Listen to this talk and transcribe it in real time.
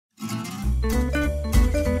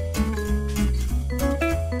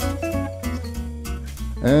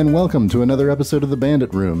And welcome to another episode of the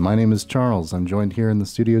Bandit Room. My name is Charles. I'm joined here in the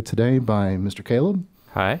studio today by Mr. Caleb.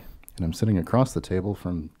 Hi. And I'm sitting across the table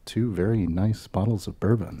from two very nice bottles of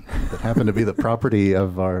bourbon that happen to be the property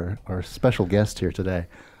of our special guest here today,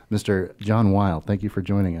 Mr. John Wile. Thank you for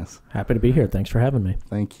joining us. Happy to be here. Thanks for having me.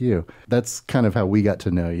 Thank you. That's kind of how we got to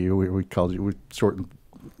know you. We called you,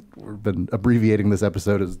 we've been abbreviating this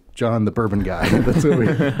episode as John the Bourbon Guy. That's what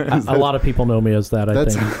a lot of people know me as that, I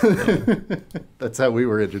think. That's how we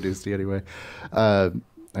were introduced to you anyway. Now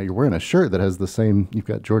you're wearing a shirt that has the same, you've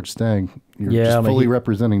got George Stagg. You're just fully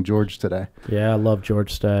representing George today. Yeah, I love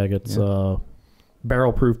George Stagg. It's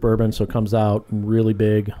barrel proof bourbon, so it comes out really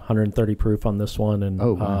big, 130 proof on this one.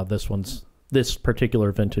 And wow. This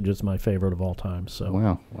particular vintage is my favorite of all time. So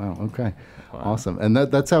Wow, okay. Wow. Awesome. And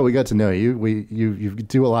that's how we got to know you. You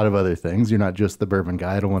do a lot of other things. You're not just the bourbon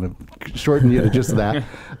guy. I don't want to shorten you to just that.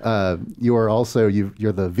 You are also,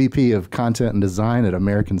 you're the VP of Content and Design at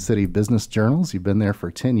American City Business Journals. You've been there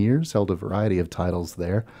for 10 years, held a variety of titles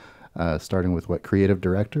there, starting with Creative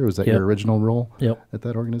Director? Was that your original role at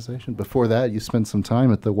that organization? Before that, you spent some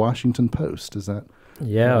time at the Washington Post. Is that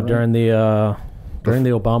right? During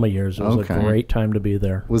the Obama years. It was a great time to be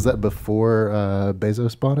there. Was that before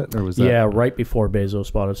Bezos bought it? Or was that? Yeah, right before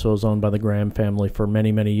Bezos bought it. So it was owned by the Graham family for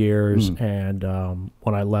many, many years. And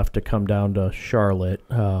when I left to come down to Charlotte,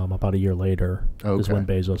 about a year later, is when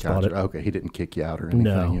Bezos bought it. Okay, he didn't kick you out or anything.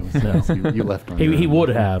 No. You left on He would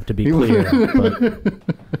have, to be clear. But.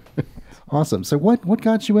 Awesome. So what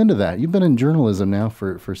got you into that? You've been in journalism now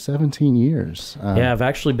for 17 years.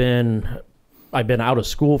 I've been out of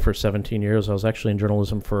school for 17 years. I was actually in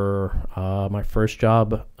journalism for my first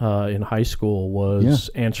job in high school was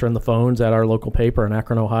answering the phones at our local paper in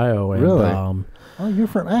Akron, Ohio. And, really? You're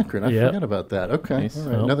from Akron. I forgot about that. Okay. Nice. All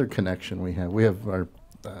right. Another connection we have. We have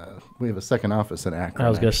a second office in Akron. I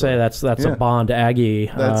was going to say that's a Bond Aggie,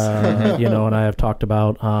 and I have talked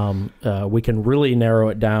about. We can really narrow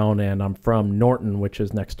it down, and I'm from Norton, which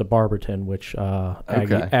is next to Barberton, which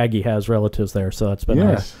Aggie has relatives there, so that's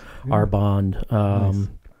been our bond. Nice.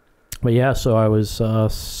 But so I was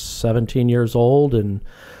 17 years old and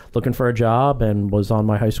looking for a job, and was on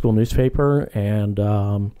my high school newspaper, and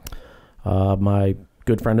my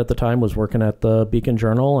good friend at the time was working at the Beacon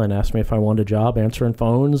Journal and asked me if I wanted a job answering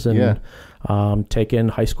phones and taking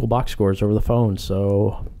high school box scores over the phone.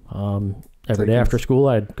 So every day after school,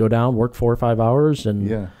 I'd go down, work 4 or 5 hours,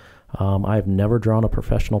 and I've never drawn a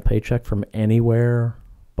professional paycheck from anywhere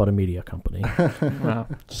but a media company. Wow.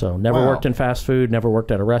 So never worked in fast food, never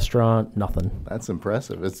worked at a restaurant, nothing. That's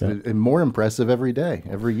impressive. It's more impressive every day.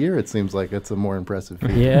 Every year it seems like it's a more impressive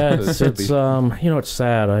feat. Yeah, it's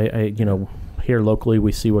sad. I here locally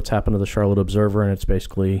we see what's happened to the Charlotte Observer, and it's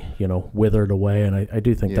basically, withered away, and I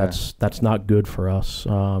do think that's not good for us.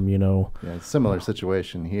 Similar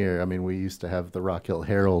situation here. I mean, we used to have the Rock Hill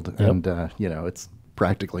Herald, and it's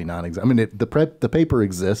practically non-existent. I mean, the paper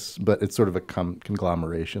exists, but it's sort of a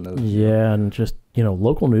conglomeration of... Yeah, and just,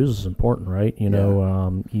 local news is important, right? You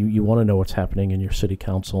want to know what's happening in your city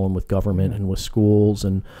council and with government and with schools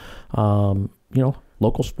and,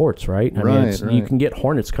 local sports, right? I mean, you can get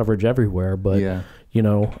Hornets coverage everywhere, but,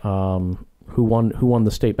 who won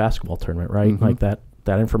the state basketball tournament, right? Mm-hmm. Like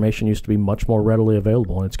that information used to be much more readily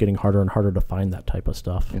available, and it's getting harder and harder to find that type of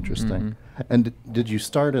stuff. Interesting. Mm-hmm. And did you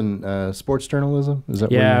start in sports journalism? Is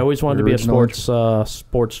that I always wanted to be a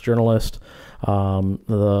sports journalist.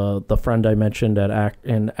 The friend I mentioned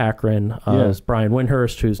in Akron is Brian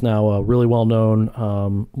Windhurst, who's now a really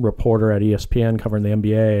well-known reporter at ESPN covering the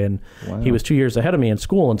NBA, and he was 2 years ahead of me in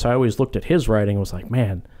school, and so I always looked at his writing and was like,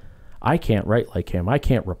 man, I can't write like him. I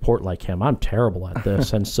can't report like him. I'm terrible at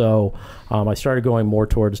this. And so I started going more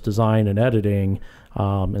towards design and editing.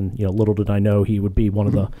 And little did I know he would be one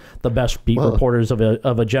of the best beat reporters of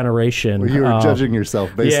a generation. Well, you were judging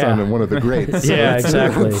yourself based on one of the greats. So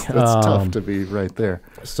exactly. It's tough to be right there.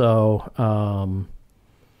 So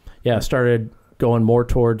I started going more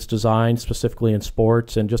towards design, specifically in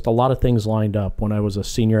sports, and just a lot of things lined up. When I was a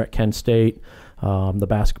senior at Kent State, the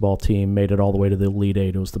basketball team made it all the way to the Elite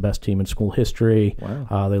Eight. It was the best team in school history.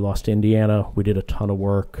 Wow. They lost to Indiana. We did a ton of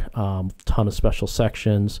work, ton of special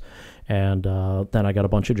sections. And then I got a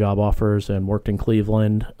bunch of job offers and worked in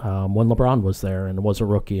Cleveland when LeBron was there and was a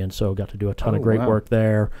rookie. And so got to do a ton of great work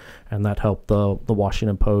there. And that helped the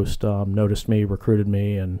Washington Post noticed me, recruited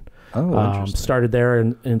me, and started there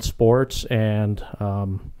in sports. And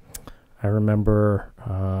I remember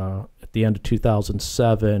at the end of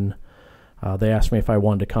 2007, they asked me if I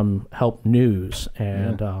wanted to come help news,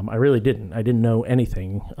 and I really didn't. I didn't know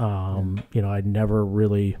anything. I'd never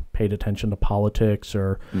really paid attention to politics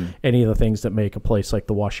or any of the things that make a place like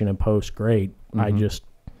the Washington Post great.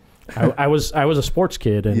 I was a sports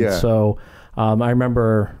kid, and so I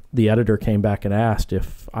remember the editor came back and asked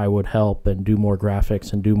if I would help and do more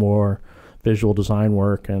graphics and do more visual design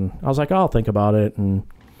work, and I was like, I'll think about it. And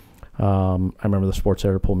I remember the sports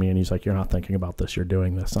editor pulled me in. He's like, "You're not thinking about this. You're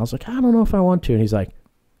doing this." And I was like, "I don't know if I want to." And he's like,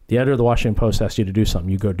 "The editor of the Washington Post asked you to do something.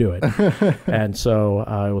 You go do it." And so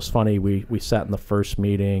it was funny. We sat in the first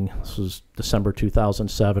meeting. This was December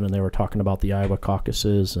 2007, and they were talking about the Iowa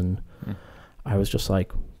caucuses, and I was just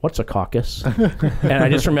like, "What's a caucus?" And I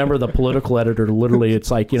just remember the political editor literally,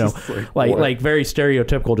 it's like, like very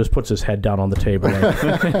stereotypical, just puts his head down on the table.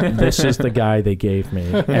 Like, this is the guy they gave me.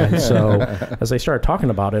 And so as they started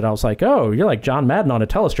talking about it, I was like, "Oh, you're like John Madden on a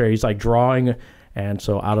telestrator." He's like drawing. And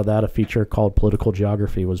so out of that, a feature called Political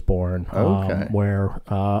Geography was born, where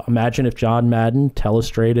imagine if John Madden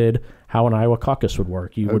telestrated how an Iowa caucus would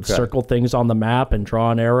work. You would circle things on the map and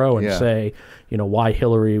draw an arrow and say, why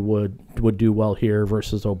Hillary would do well here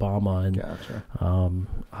versus Obama. And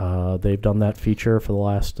they've done that feature for the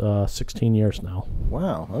last 16 years now.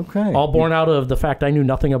 Wow, okay. All born out of the fact I knew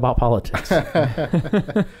nothing about politics.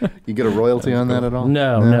 You get a royalty on that at all?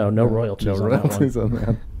 No royalties on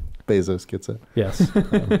that. Bezos gets it. Yes.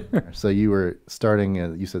 So you were starting,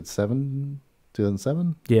 you said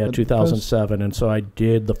 2007? Yeah, 2007. And so I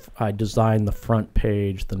designed the front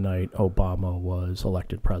page the night Obama was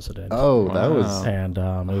elected president. Oh, that was and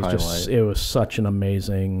it was such an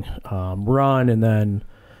amazing run. And then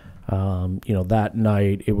that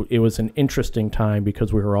night it was an interesting time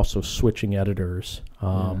because we were also switching editors.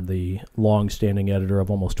 The long-standing editor of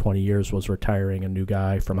almost 20 years was retiring. A new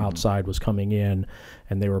guy from outside was coming in,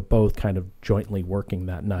 and they were both kind of jointly working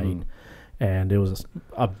that night. And it was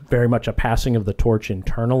very much a passing of the torch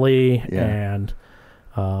internally, and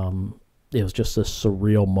it was just this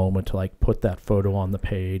surreal moment to like put that photo on the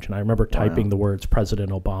page. And I remember typing the words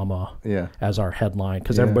President Obama as our headline,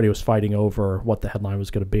 because everybody was fighting over what the headline was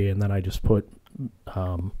going to be. And then I just put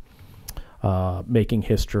making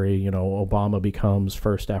history, Obama becomes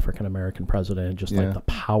first African-American president, just like the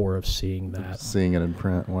power of seeing that. Seeing it in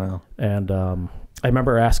print, wow. And I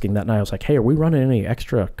remember asking that night, I was like, "Hey, are we running any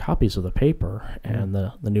extra copies of the paper?" And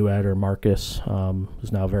the new editor, Marcus,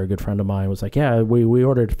 who's now a very good friend of mine, was like, "Yeah, we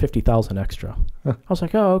ordered 50,000 extra." I was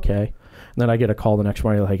like, "Oh, okay." And then I get a call the next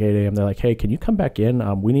morning, like 8 a.m. They're like, "Hey, can you come back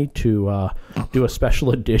in? We need to do a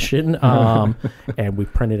special edition." And we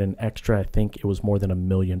printed an extra, I think it was more than 1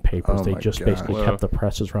 million papers. They just basically kept the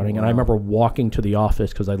presses running. And I remember walking to the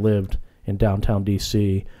office because I lived in downtown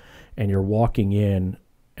D.C., and you're walking in,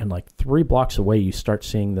 and like 3 blocks away, you start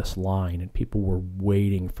seeing this line, and people were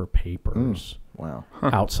waiting for papers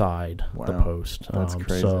outside the Post. That's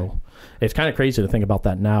crazy. So it's kind of crazy to think about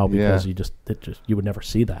that now because you would never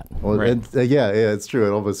see that. Well, it's true.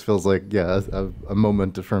 It almost feels like a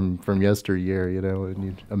moment from yesteryear, and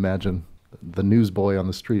you imagine the newsboy on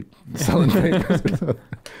the street selling papers.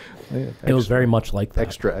 It was very much like that.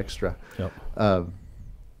 Extra. Yep.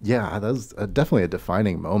 That was definitely a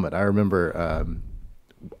defining moment. I remember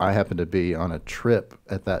I happened to be on a trip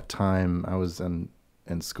at that time. I was in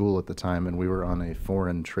school at the time, and we were on a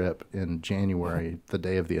foreign trip in January, the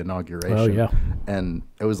day of the inauguration. Oh, yeah. And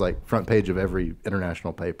it was like front page of every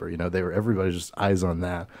international paper. Everybody's just eyes on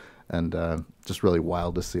that, and just really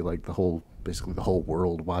wild to see like basically the whole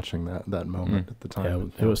world watching that moment at the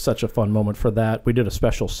time. Yeah, it was such a fun moment for that. We did a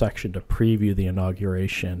special section to preview the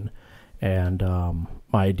inauguration, and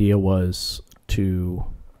my idea was to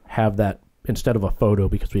have that, instead of a photo,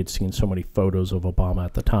 because we had seen so many photos of Obama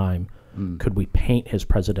at the time, could we paint his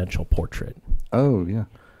presidential portrait? Oh, yeah.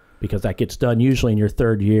 Because that gets done usually in your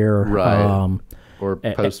third year. Right. Or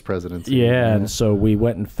post-presidency. Yeah, and so we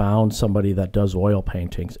went and found somebody that does oil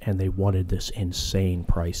paintings, and they wanted this insane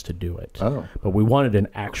price to do it. Oh. But we wanted an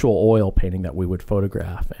actual oil painting that we would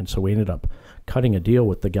photograph, and so we ended up cutting a deal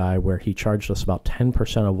with the guy where he charged us about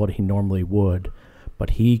 10% of what he normally would, but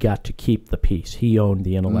he got to keep the piece. He owned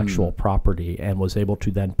the intellectual property and was able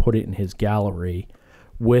to then put it in his gallery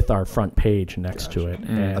with our front page next to it.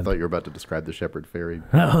 And I thought you were about to describe the Shepard Fairey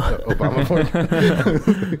Obama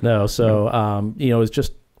portrait. No, so it was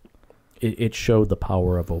just it showed the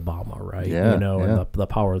power of Obama, right? And the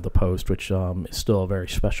power of the Post, which is still a very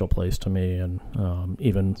special place to me. And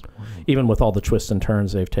even with all the twists and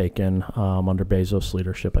turns they've taken under Bezos'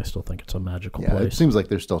 leadership, I still think it's a magical place. It seems like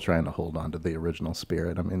they're still trying to hold on to the original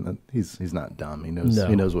spirit. I mean, he's not dumb. He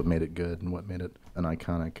knows what made it good and what made it an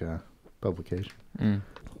iconic publication.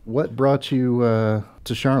 What brought you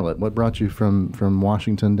to Charlotte? What brought you from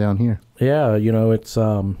Washington down here? Yeah, it's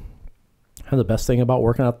kind of the best thing about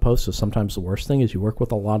working at the Post is sometimes the worst thing is you work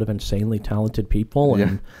with a lot of insanely talented people.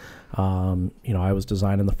 Yeah. And, I was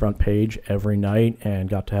designing the front page every night and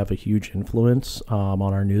got to have a huge influence on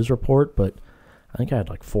our news report. But I think I had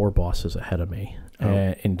like 4 bosses ahead of me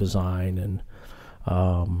in design. And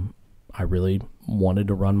I really wanted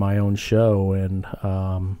to run my own show. And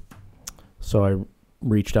so I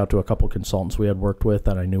reached out to a couple consultants we had worked with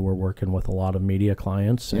that I knew were working with a lot of media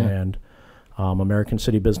clients. Yeah. And American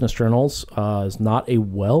City Business Journals is not a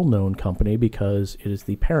well-known company because it is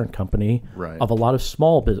the parent company of a lot of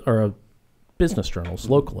small business journals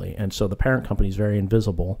locally. And so the parent company is very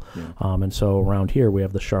invisible. Yeah. And so around here we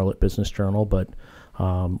have the Charlotte Business Journal, but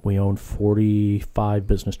we own 45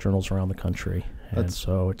 business journals around the country. And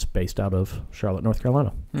so it's based out of Charlotte, North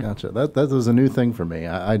Carolina. Gotcha. That was a new thing for me.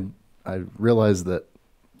 I realized that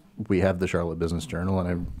we have the Charlotte Business Journal,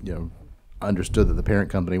 and I understood that the parent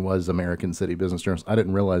company was American City Business Journals. I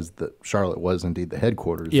didn't realize that Charlotte was indeed the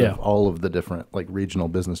headquarters of all of the different regional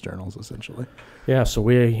business journals, essentially. Yeah, so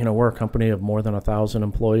we're a company of more than 1,000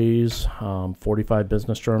 employees, 45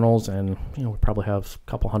 business journals, and we probably have a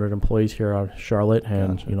couple hundred employees here out of Charlotte,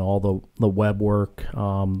 and Gotcha. All the web work,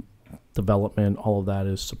 development, all of that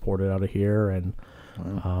is supported out of here. And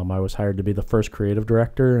I was hired to be the first creative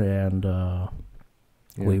director, and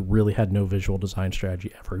we really had no visual design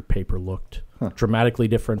strategy. Every paper looked dramatically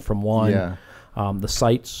different from one. Yeah. The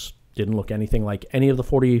sites didn't look anything like any of the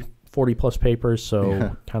 40 plus papers,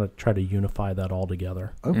 so kind of try to unify that all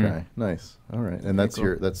together. Okay, nice. All right, and that's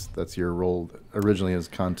cool. That's your role originally as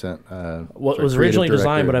content. Well, it was originally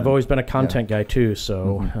design, but I've always been a content guy too.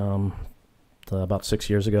 So about 6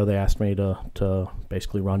 years ago, they asked me to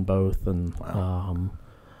basically run both, and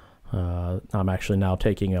I'm actually now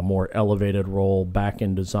taking a more elevated role back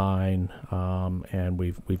in design, and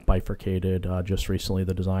we've bifurcated. Just recently,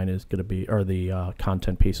 the design is going to be, or the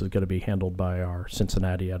content piece is going to be handled by our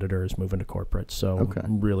Cincinnati editor, is moving to corporate. So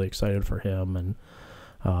I'm really excited for him,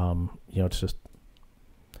 and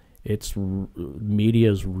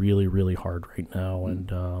media is really, really hard right now,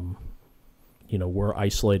 and we're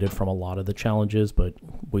isolated from a lot of the challenges, but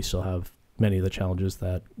we still have many of the challenges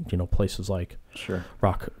that places like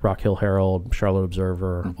Rock Hill Herald, Charlotte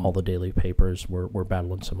Observer, all the daily papers, we're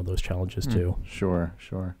battling some of those challenges too. Sure.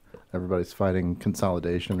 Everybody's fighting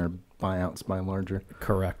consolidation or buyouts by larger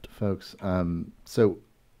folks. So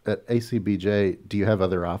at ACBJ, do you have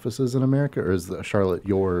other offices in America, or is Charlotte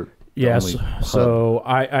your Yes. only hub? So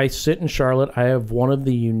I sit in Charlotte. I have one of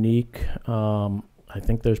the unique. I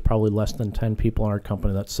think there's probably less than 10 people in our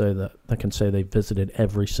company that can say they visited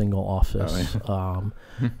every single office.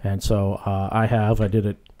 And so I did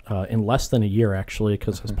it in less than a year, actually,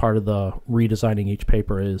 because as part of the redesigning each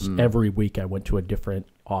paper is every week I went to a different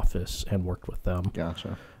office and worked with them.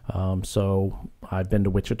 Gotcha. So I've been to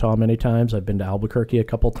Wichita many times. I've been to Albuquerque a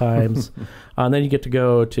couple times. And then you get to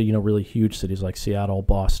go to, really huge cities like Seattle,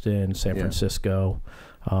 Boston, San Francisco.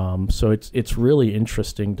 So it's really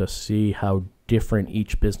interesting to see how different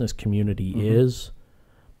each business community is,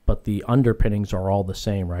 but the underpinnings are all the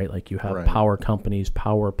same, right? Like you have power companies,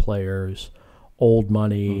 power players, old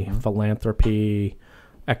money, philanthropy,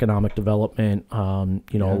 economic development. A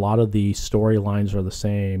lot of the storylines are the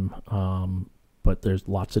same, but there's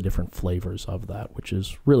lots of different flavors of that, which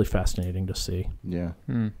is really fascinating to see. Yeah.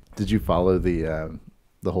 Did you follow the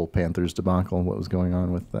whole Panthers debacle? What was going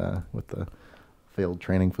on with the failed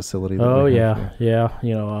training facility? I've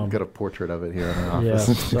got a portrait of it here in our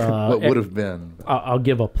office. What would have been. I'll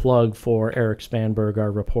give a plug for Eric Spanberg,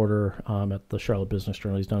 our reporter at the Charlotte Business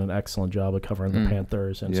Journal. He's done an excellent job of covering the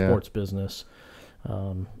Panthers and sports business.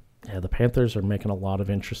 The Panthers are making a lot of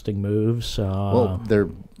interesting moves. Their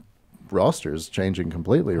roster's changing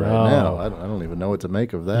completely right now. I don't even know what to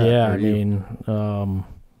make of that.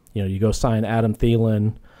 You go sign Adam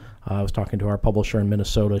Thielen. I was talking to our publisher in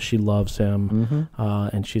Minnesota. She loves him.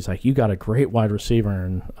 And she's like, you got a great wide receiver.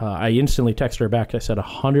 And I instantly texted her back. I said,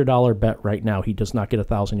 $100 bet right now he does not get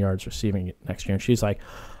 1,000 yards receiving it next year. And she's like,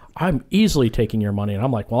 I'm easily taking your money. And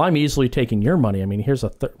I'm like, well, I'm easily taking your money. I mean, here's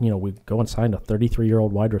we go and sign a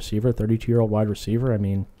 33-year-old wide receiver, 32-year-old wide receiver. I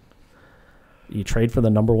mean, you trade for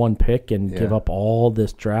the number 1 pick and give up all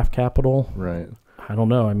this draft capital. Right. I don't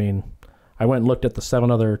know. I mean, I went and looked at the 7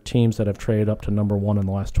 other teams that have traded up to number 1 in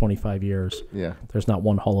the last 25 years. Yeah. There's not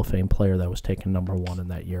one Hall of Fame player that was taken number 1 in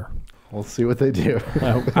that year. we'll see what they do.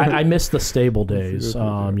 I miss the stable days.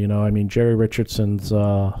 Jerry Richardson's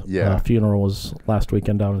funeral was last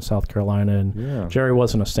weekend down in South Carolina, and Jerry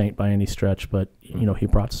wasn't a saint by any stretch, but he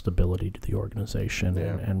brought stability to the organization,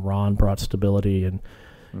 and Ron brought stability. And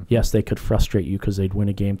yes, they could frustrate you because they'd win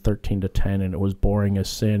a game 13-10, and it was boring as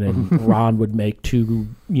sin. And Ron would make two,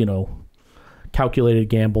 calculated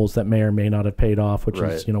gambles that may or may not have paid off, which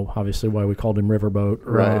is, obviously why we called him Riverboat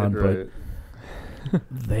Ron. Right. But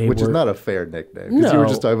which is not a fair nickname, because you were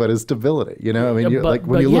just talking about his stability. When you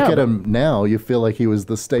look at him now, you feel like he was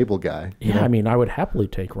the stable guy. Yeah, I would happily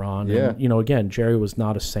take Ron. Yeah. And, again, Jerry was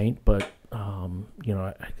not a saint, but,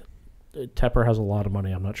 Tepper has a lot of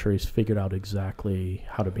money. I'm not sure he's figured out exactly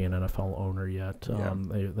how to be an NFL owner yet.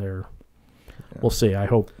 We'll see.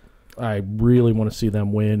 I really want to see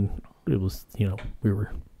them win. It was,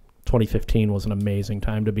 2015 was an amazing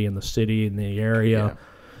time to be in the city, in the area. Yeah.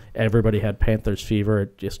 Everybody had Panthers fever.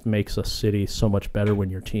 It just makes a city so much better when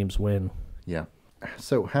your teams win. Yeah.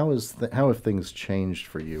 So how have things changed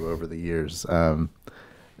for you over the years?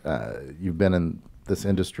 You've been in this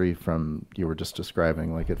industry from, you were just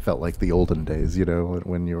describing, like it felt like the olden days,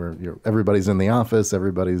 when you're everybody's in the office,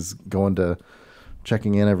 everybody's going to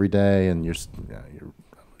checking in every day, and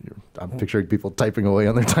I'm picturing people typing away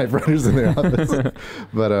on their typewriters in their office.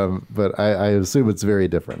 But I assume it's very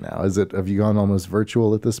different now. Have you gone almost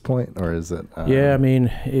virtual at this point, or is it? Yeah,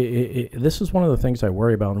 this is one of the things I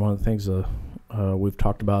worry about, and one of the things we've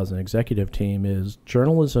talked about as an executive team is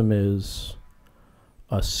journalism is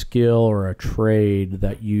a skill or a trade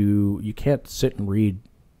that you can't sit and read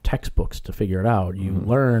textbooks to figure it out. You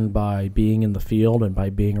learn by being in the field and by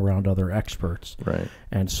being around other experts. Right.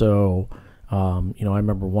 And so, I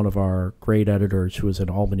remember one of our great editors who was in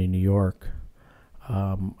Albany, New York.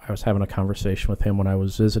 I was having a conversation with him when I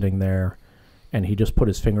was visiting there, and he just put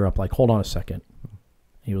his finger up like, hold on a second.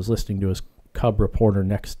 He was listening to his cub reporter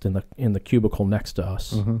next in the cubicle next to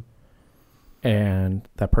us. Mm-hmm. And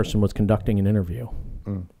that person was conducting an interview.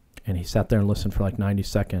 And he sat there and listened for like 90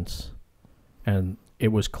 seconds. And it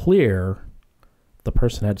was clear the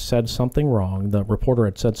person had said something wrong. The reporter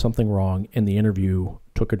had said something wrong, and the interview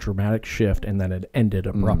took a dramatic shift, and then it ended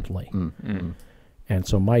abruptly. And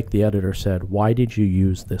so Mike, the editor, said, "Why did you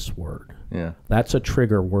use this word? Yeah, that's a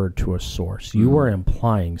trigger word to a source. You were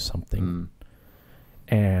implying something."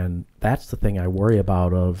 And that's the thing I worry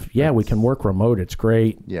about we can work remote. It's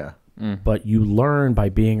great. Yeah. But you learn by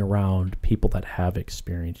being around people that have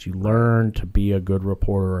experience. You learn to be a good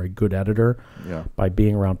reporter or a good editor by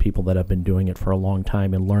being around people that have been doing it for a long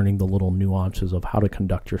time and learning the little nuances of how to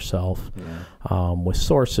conduct yourself with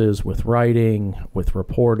sources, with writing, with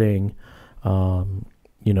reporting. You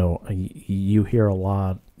hear a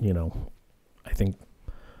lot, I think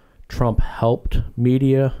Trump helped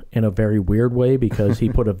media in a very weird way because he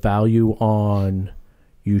put a value on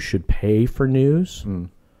you should pay for news.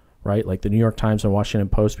 Right? Like the New York Times and Washington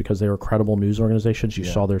Post, because they were credible news organizations, you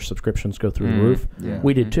saw their subscriptions go through the roof. Yeah.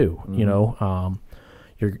 We did too.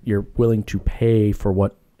 You're willing to pay for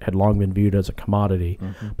what had long been viewed as a commodity,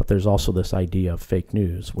 but there's also this idea of fake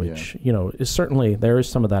news, which, is certainly, there is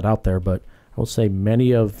some of that out there, but I will say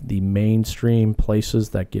many of the mainstream places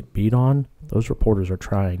that get beat on, those reporters are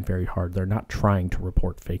trying very hard. They're not trying to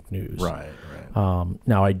report fake news. Right.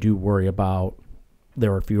 Now, I do worry about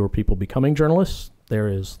there are fewer people becoming journalists. There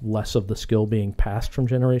is less of the skill being passed from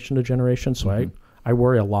generation to generation. So I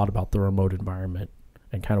worry a lot about the remote environment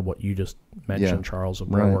and kind of what you just mentioned, Charles, of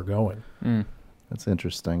where we're going. That's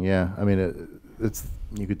interesting. Yeah. It's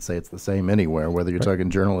you could say it's the same anywhere, whether you're talking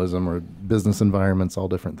journalism or business environments, all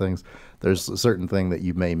different things. There's a certain thing that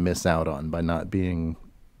you may miss out on by not being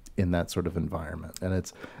in that sort of environment. And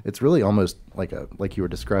it's really almost like you were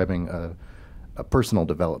describing a personal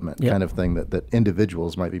development kind of thing that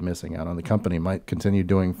individuals might be missing out on. The company might continue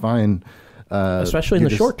doing fine. Especially in the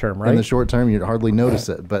short term, right? In the short term, you'd hardly notice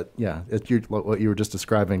it. But what you were just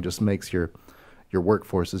describing just makes your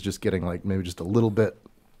workforce is just getting like maybe just a little bit,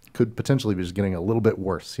 could potentially be just getting a little bit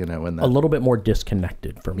worse, in that. A little bit more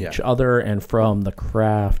disconnected from each other and from the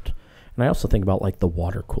craft. And I also think about like the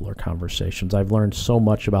water cooler conversations. I've learned so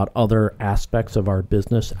much about other aspects of our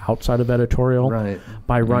business outside of editorial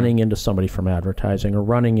by running into somebody from advertising or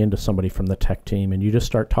running into somebody from the tech team. And you just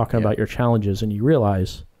start talking about your challenges and you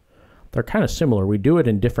realize they're kind of similar. We do it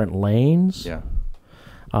in different lanes. Yeah.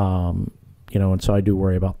 And so I do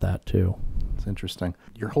worry about that too. It's interesting.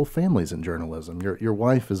 Your whole family's in journalism. Your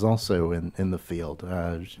wife is also in the field.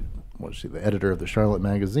 She's the editor of the Charlotte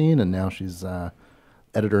magazine, and now she's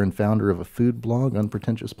editor and founder of a food blog,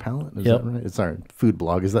 Unpretentious Palate. Is Yep. that right? It's our food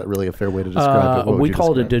blog. Is that really a fair way to describe it? What would We you call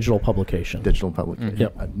it a describe? digital publication. Digital publication.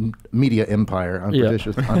 Yep. Media empire.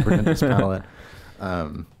 Unpretentious Palate.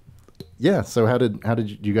 Yeah. So how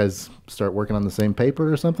did you guys start working on the same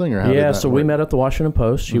paper or something? Or how did that So work? we met at the Washington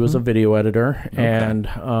Post. She was a video editor, and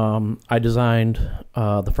I designed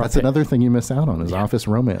the front. That's another thing you miss out on is office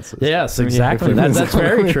romances. Yes, exactly. That's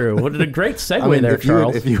very true. What a great segue there,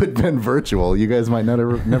 Charles. If you had been virtual, you guys might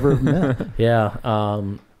never have met. Yeah.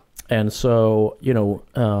 And so,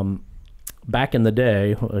 back in the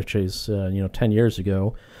day, which is, 10 years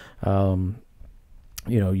ago,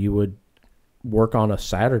 you would work on a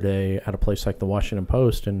Saturday at a place like the Washington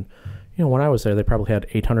Post. And, when I was there, they probably had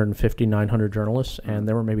 850, 900 journalists, and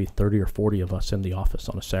there were maybe 30 or 40 of us in the office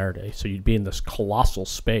on a Saturday. So you'd be in this colossal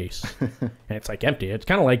space, and it's like empty. It's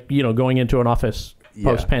kind of like, going into an office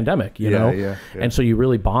post-pandemic, you know? Yeah. And so you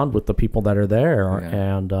really bond with the people that are there.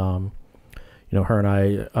 Yeah. And, her and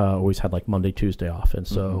I always had like Monday, Tuesday off. And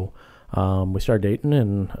so we started dating.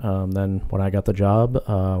 And then when I got the job,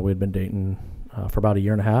 we had been dating for about a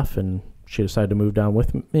year and a half. And she decided to move down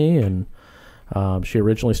with me. And she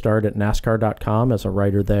originally started at NASCAR.com as a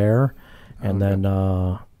writer there. And then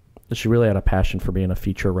she really had a passion for being a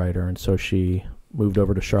feature writer. And so she moved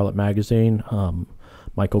over to Charlotte Magazine.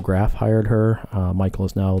 Michael Graff hired her. Michael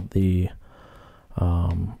is now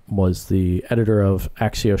was the editor of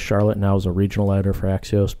Axios Charlotte, now is a regional editor for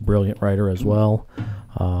Axios, brilliant writer as well.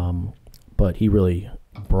 But he really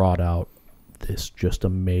brought out this just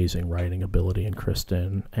amazing writing ability in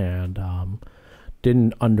Kristen, and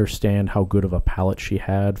didn't understand how good of a palate she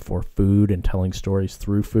had for food and telling stories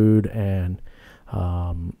through food. And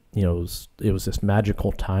it was this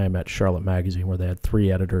magical time at Charlotte Magazine where they had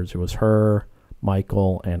 3 editors. It was her,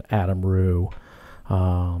 Michael, and Adam Rue.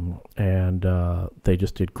 And they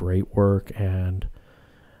just did great work. And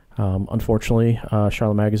unfortunately,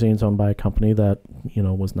 Charlotte Magazine's owned by a company that,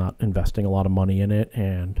 was not investing a lot of money in it.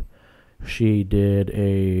 And she did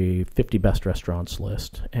a 50 best restaurants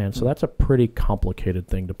list. And so that's a pretty complicated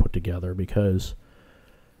thing to put together, because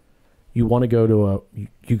you want to go to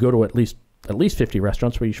at least 50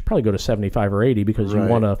 restaurants, but you should probably go to 75 or 80 because you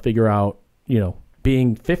want to figure out,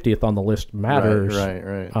 being 50th on the list matters. Right.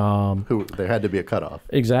 There had to be a cutoff.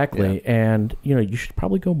 Exactly. Yeah. And, you should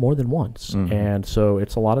probably go more than once. Mm-hmm. And so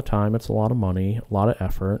it's a lot of time, it's a lot of money, a lot of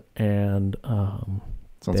effort. And,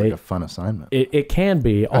 sounds like a fun assignment. It can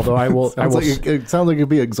be, although it sounds like it'd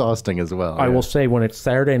be exhausting as well. I will say, when it's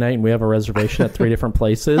Saturday night and we have a reservation at 3 different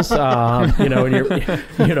places, and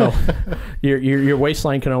your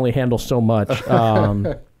waistline can only handle so much.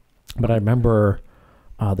 But I remember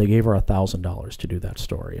they gave her $1,000 to do that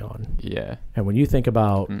story on. Yeah. And when you think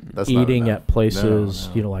about eating at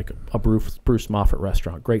places, like a Bruce Moffat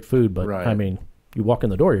restaurant, great food, but I mean, you walk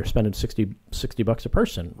in the door, you're spending $60 a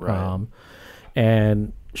person. Right.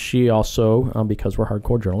 And she also, because we're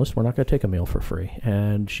hardcore journalists, we're not going to take a meal for free.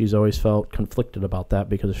 And she's always felt conflicted about that,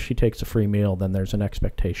 because if she takes a free meal, then there's an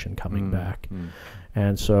expectation coming back.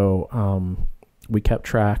 And so we kept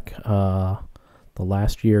track. The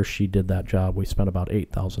last year she did that job, we spent about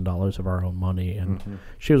 $8,000 of our own money. And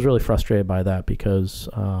she was really frustrated by that, because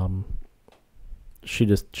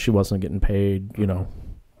she wasn't getting paid, $1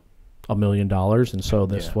 million. And so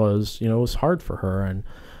this was, it was hard for her. And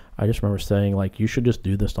I just remember saying, like, you should just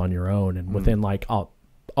do this on your own. And within like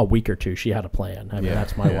a week or two, she had a plan. I mean,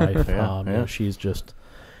 that's my wife. She's just,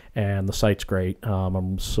 and the site's great.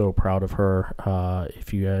 I'm so proud of her.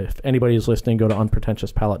 If anybody is listening, go to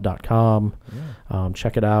unpretentiouspalate.com.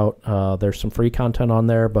 Check it out. There's some free content on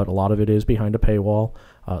there, but a lot of it is behind a paywall.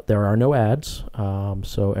 There are no ads.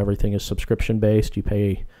 So everything is subscription based. You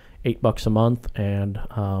pay $8 a month, and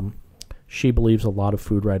she believes a lot of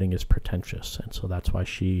food writing is pretentious, and so that's why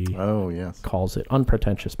she calls it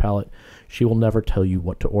Unpretentious Palate. She will never tell you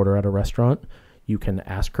what to order at a restaurant. You can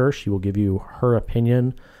ask her. She will give you her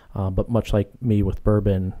opinion, but much like me with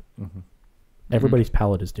bourbon, everybody's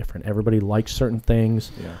palate is different. Everybody likes certain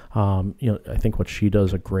things. I think what she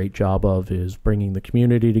does a great job of is bringing the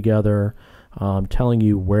community together, telling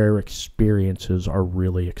you where experiences are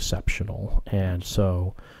really exceptional. And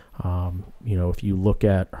so if you look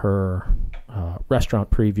at her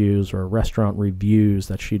restaurant previews or restaurant reviews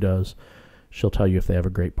that she does, she'll tell you if they have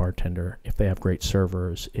a great bartender, if they have great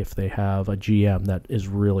servers, if they have a GM that is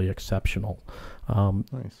really exceptional.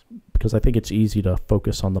 Nice. Because I think it's easy to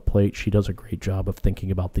focus on the plate. She does a great job of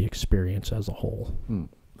thinking about the experience as a whole.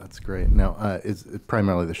 That's great. Now, is it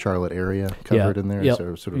primarily the Charlotte area covered in there?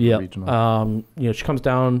 So sort of regional? She comes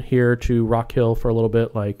down here to Rock Hill for a little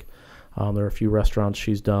bit, like There are a few restaurants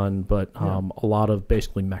she's done, but a lot of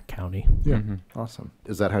basically Meck County. Yeah, awesome.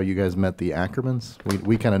 Is that how you guys met the Ackermans?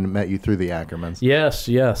 We kind of met you through the Ackermans. Yes.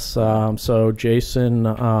 So Jason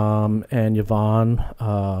and Yvonne,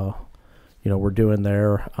 we're doing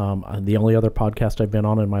their. The only other podcast I've been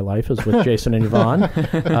on in my life is with Jason and Yvonne,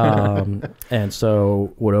 and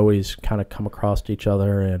so would always kind of come across each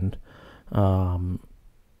other. And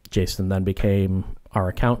Jason then became our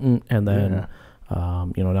accountant, and then.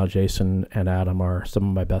 Now Jason and Adam are some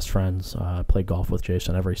of my best friends. I play golf with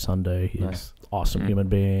Jason every Sunday. He's an awesome human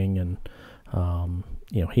being, and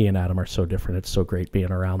he and Adam are so different. It's so great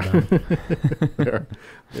being around them.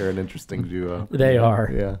 They're an interesting duo. They are.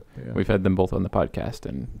 Yeah. We've had them both on the podcast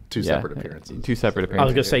and two separate appearances. I was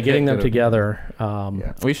going to say getting them together.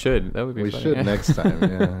 We should. That would be. We funny. should next time.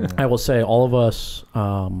 Yeah. I will say all of us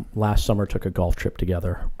last summer took a golf trip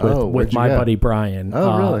together with my go? buddy Brian.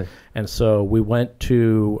 Oh, really? And so we went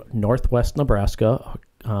to Northwest Nebraska.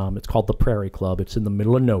 It's called the Prairie Club. It's in the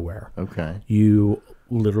middle of nowhere. Okay. You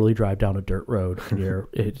literally drive down a dirt road, and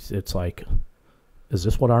it's like, is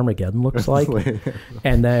this what Armageddon looks like?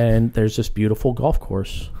 And then there's this beautiful golf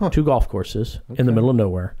course, 2 golf courses in the middle of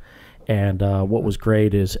nowhere. And what was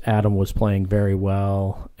great is Adam was playing very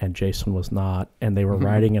well, and Jason was not. And they were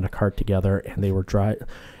riding in a cart together, and they were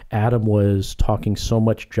Adam was talking so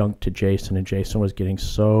much junk to Jason, and Jason was getting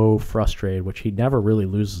so frustrated, which he never really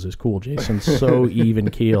loses his cool. Jason's so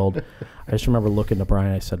even-keeled. I just remember looking to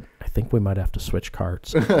Brian, I said, I think we might have to switch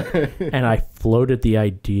carts. And I floated the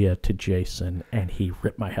idea to Jason, and he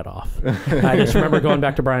ripped my head off. I just remember going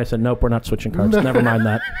back to Brian, I said, nope, we're not switching carts. Never mind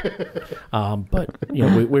that. But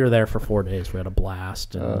we were there for 4 days. We had a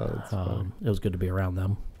blast, and it was good to be around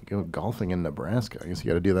them. Go golfing in Nebraska. I guess you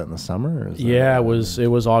got to do that in the summer. It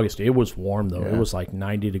was August. It was warm though. It was like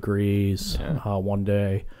 90 degrees one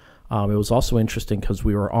day. It was also interesting because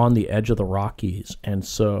we were on the edge of the Rockies, and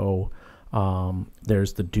so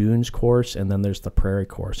there's the dunes course and then there's the prairie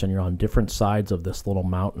course, and you're on different sides of this little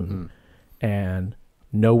mountain, and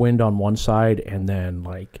no wind on one side, and then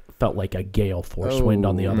felt like a gale force wind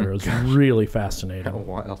on the other. It was really fascinating. How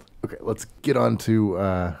wild. Okay, let's get on to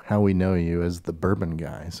how we know you as the Bourbon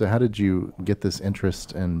Guy. So how did you get this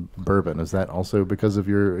interest in bourbon? Is that also because of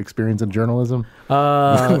your experience in journalism?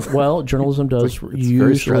 Well, journalism does it's usually.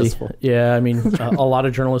 very stressful. Yeah, I mean, a lot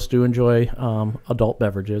of journalists do enjoy adult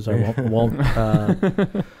beverages. I won't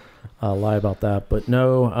lie about that. But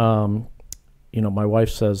no, my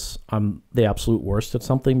wife says I'm the absolute worst at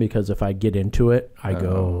something because if I get into it, I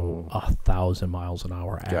go 1,000 miles an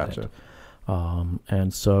hour at it.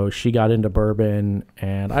 And so she got into bourbon,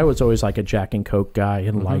 and I was always like a Jack and Coke guy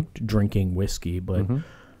and liked drinking whiskey, but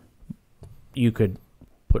you could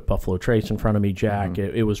put Buffalo Trace in front of me, Jack.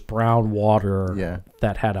 It was brown water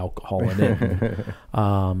that had alcohol in it.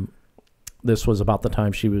 This was about the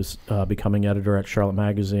time she was becoming editor at Charlotte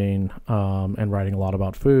Magazine and writing a lot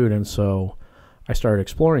about food, and so I started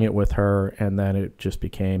exploring it with her, and then it just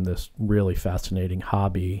became this really fascinating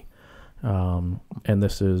hobby. And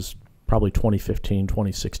this is probably 2015,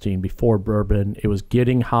 2016, before bourbon. It was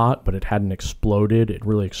getting hot, but it hadn't exploded. It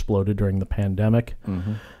really exploded during the pandemic.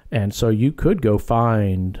 And so you could go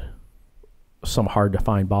find some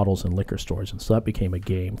hard-to-find bottles in liquor stores, and so that became a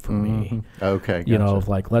game for me. Okay, gotcha.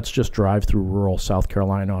 Of let's just drive through rural South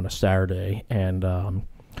Carolina on a Saturday, and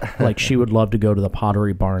she would love to go to the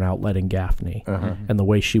Pottery Barn outlet in Gaffney. And the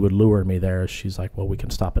way she would lure me there is she's like, well, we can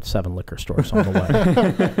stop at 7 liquor stores on the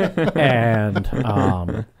way. And,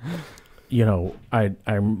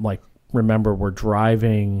 I remember we're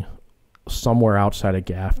driving somewhere outside of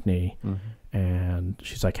Gaffney, and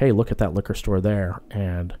she's like, hey, look at that liquor store there.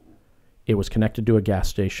 And it was connected to a gas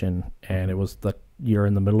station, and you're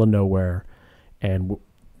in the middle of nowhere, and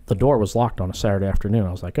the door was locked on a Saturday afternoon.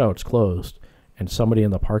 I was like, oh, it's closed. And somebody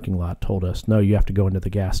in the parking lot told us, no, you have to go into the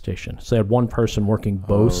gas station. So they had one person working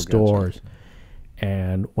both stores.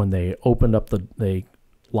 And when they opened up they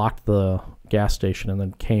locked the gas station and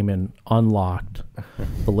then came and unlocked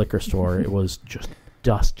the liquor store, it was just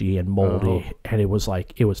dusty and moldy. And it was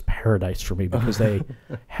paradise for me because they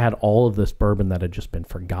had all of this bourbon that had just been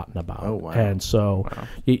forgotten about. And so,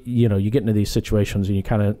 you get into these situations and you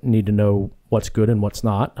kind of need to know what's good and what's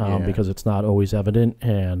not because it's not always evident.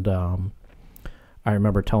 And I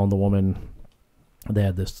remember telling the woman they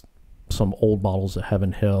had some old bottles of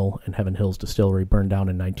Heaven Hill, and Heaven Hill's distillery burned down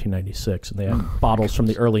in 1996, and they had bottles from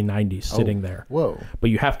the early 90s sitting there. Whoa.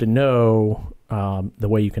 But you have to know, the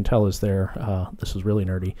way you can tell is this is really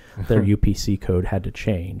nerdy, their UPC code had to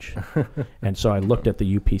change. And so I looked at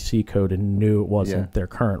the UPC code and knew it wasn't their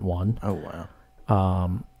current one. Oh,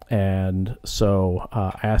 wow. And so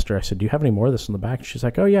I asked her, I said, do you have any more of this in the back? And she's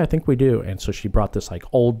like, oh, yeah, I think we do. And so she brought this like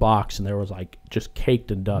old box, and there was like just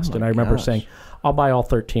caked in dust. And I remember saying, I'll buy all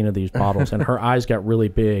 13 of these bottles. And her eyes got really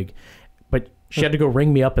big. But she had to go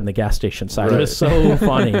ring me up in the gas station side. Right. It was so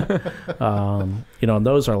funny. And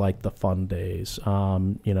those are like the fun days.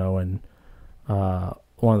 And one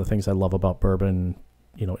of the things I love about bourbon,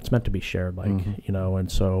 it's meant to be shared, like,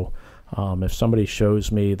 and so if somebody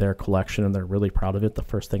shows me their collection and they're really proud of it, the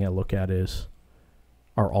first thing I look at is,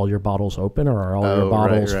 are all your bottles open, or are all your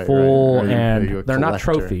bottles full? Right. And they're not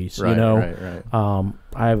trophies, Right.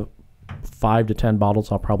 I have 5 to 10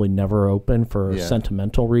 bottles I'll probably never open for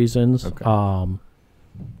sentimental reasons. Okay.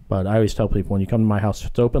 But I always tell people, when you come to my house, if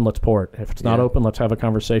it's open, let's pour it. If it's not open, let's have a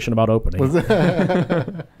conversation about opening.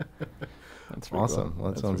 That's awesome. Cool.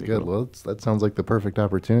 Well, that sounds good. Cool. Well, that sounds like the perfect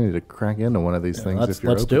opportunity to crack into one of these things.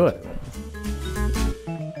 Let's do it.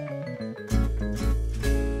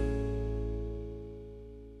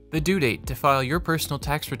 The due date to file your personal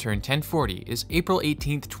tax return 1040 is April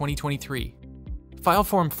 18th, 2023. File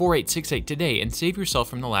Form 4868 today and save yourself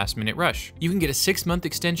from the last-minute rush. You can get a 6-month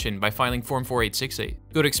extension by filing Form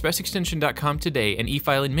 4868. Go to expressextension.com today and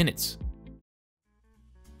e-file in minutes.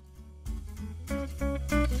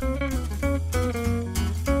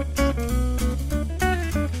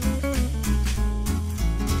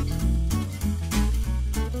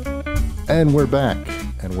 And we're back,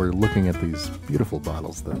 and we're looking at these beautiful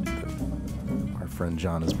bottles that our friend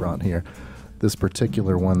John has brought here. This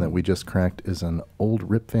particular one that we just cracked is an old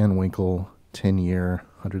Rip Van Winkle 10-year,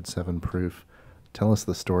 107 proof. Tell us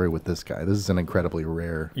the story with this guy. This is an incredibly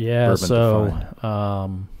rare bourbon to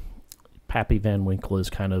find. Pappy Van Winkle is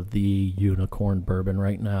kind of the unicorn bourbon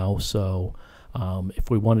right now. So if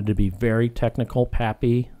we wanted to be very technical,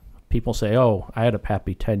 Pappy... People say, oh, I had a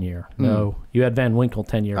Pappy 10-year. No, you had Van Winkle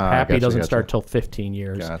 10-year. Pappy doesn't start till 15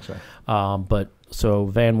 years. Gotcha. But so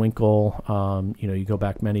Van Winkle, you go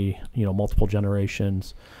back many, multiple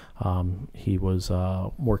generations. He was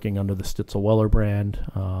working under the Stitzel-Weller brand,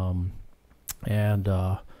 and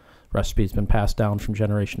recipe's been passed down from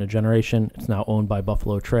generation to generation. It's now owned by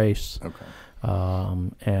Buffalo Trace. Okay.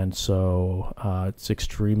 And so it's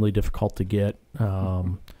extremely difficult to get.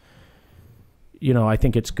 I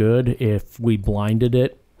think it's good if we blinded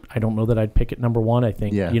it. I don't know that I'd pick it number one. I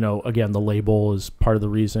think, again, the label is part of the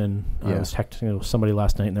reason. I was texting with somebody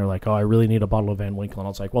last night, and they're like, oh, I really need a bottle of Van Winkle. And I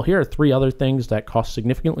was like, well, here are 3 other things that cost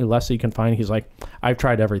significantly less that you can find. He's like, I've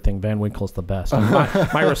tried everything. Van Winkle's the best. And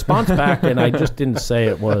my response back, and I just didn't say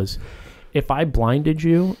it, was, if I blinded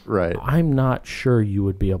you, I'm not sure you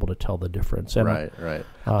would be able to tell the difference. And, right.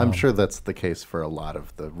 I'm sure that's the case for a lot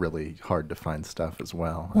of the really hard to find stuff as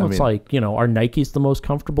well. Well, it's like, are Nikes the most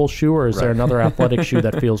comfortable shoe, or is there another athletic shoe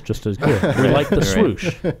that feels just as good? We like the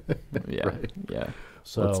swoosh. Yeah.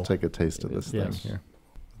 So let's take a taste of this thing here.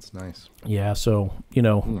 It's nice. Yeah, so,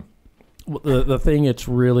 the thing it's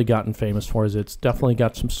really gotten famous for is it's definitely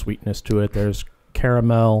got some sweetness to it. There's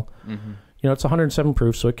caramel. Mm-hmm. It's 107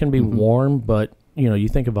 proof, so it can be warm, but, you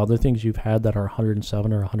think of other things you've had that are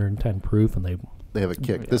 107 or 110 proof, and they have a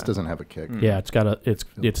kick. This doesn't have a kick. Yeah,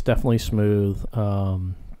 it's definitely smooth.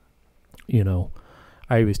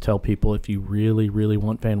 I always tell people, if you really, really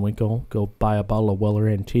want Van Winkle, go buy a bottle of Weller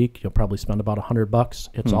Antique. You'll probably spend about $100.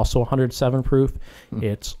 It's also 107 proof.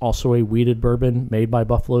 It's also a wheated bourbon made by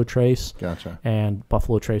Buffalo Trace. Gotcha. And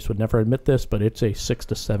Buffalo Trace would never admit this, but it's a 6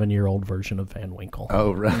 to 7 year old version of Van Winkle.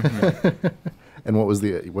 Oh, right. And what was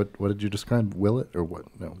what did you describe? Willet or what?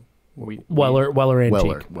 No. Weller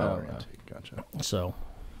Antique. Weller Antique. Gotcha. So,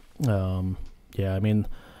 I mean,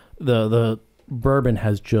 the bourbon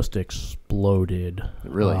has just exploded. It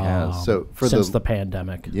really has. So since the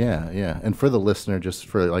pandemic. Yeah. And for the listener, just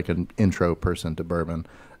for like an intro person to bourbon,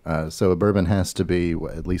 so a bourbon has to be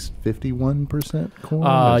at least 51%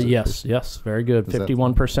 corn? Yes. Very good.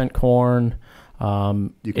 51% corn.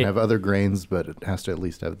 You can have other grains, but it has to at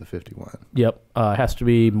least have the 51. Yep. Has to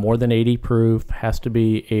be more than 80 proof. Has to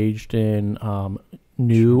be aged in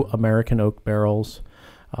new American oak barrels.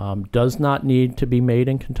 Does not need to be made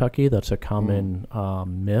in Kentucky. That's a common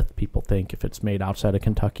myth. People think if it's made outside of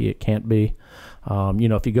Kentucky, it can't be.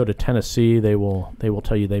 If you go to Tennessee, they will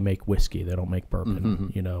tell you they make whiskey. They don't make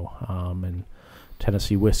bourbon. And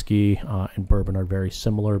Tennessee whiskey and bourbon are very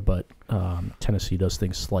similar, but Tennessee does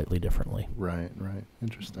things slightly differently. Right.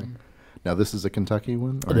 Interesting. Now, this is a Kentucky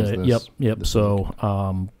one? Yep.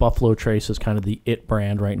 So Buffalo Trace is kind of the it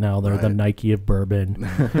brand right now. They're the Nike of bourbon.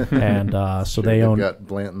 And so they own... They've got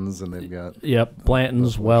Blanton's and they've got... Yep,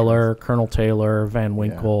 Blanton's, Weller, Colonel Taylor, Van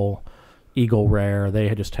Winkle, Eagle Rare.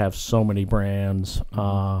 They just have so many brands.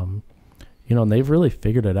 and they've really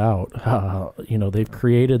figured it out. They've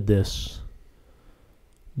created this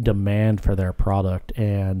demand for their product,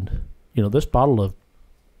 and this bottle of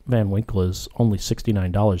Van Winkle is only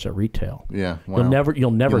 $69 at retail. Yeah, wow.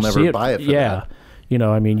 You'll never see it. Buy it for that.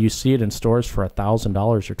 You see it in stores for $1,000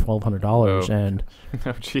 or $1,200, and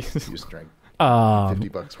oh Jesus, you just drank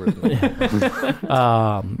 $50 worth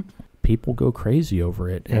of it. People go crazy over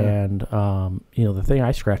it, and the thing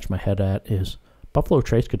I scratch my head at is Buffalo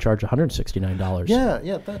Trace could charge $169. Yeah,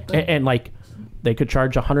 and like they could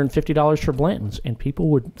charge $150 for Blanton's, and people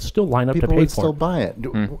would still line up to pay for it. People would still buy it.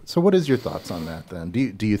 So, what is your thoughts on that then?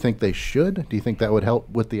 Do you think they should? Do you think that would help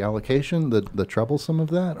with the allocation, the troublesome of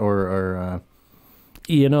that, or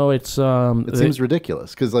it's it seems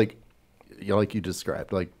ridiculous because like you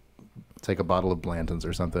described, like take a bottle of Blanton's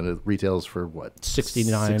or something, it retails for what,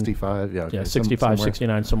 69, 65, yeah, okay, 65,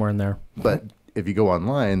 69, somewhere in there. But if you go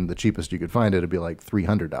online, the cheapest you could find it would be like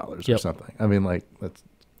 $300 or something. I mean, like that's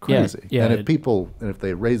crazy. Yeah, and if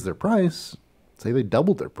they raise their price, say they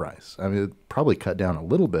doubled their price, I mean, it'd probably cut down a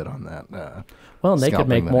little bit on that. Well, and they could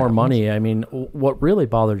make more money. I mean, what really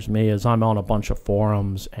bothers me is I'm on a bunch of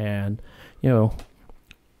forums, and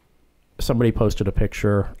somebody posted a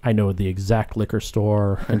picture. I know the exact liquor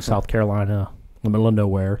store in South Carolina, in the middle of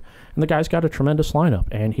nowhere, and the guy's got a tremendous lineup,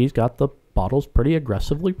 and he's got the bottles pretty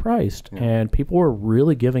aggressively priced, and people were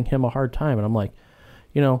really giving him a hard time. And I'm like,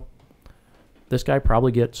 this guy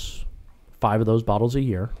probably gets 5 of those bottles a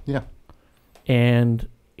year. Yeah. And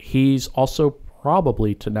he's also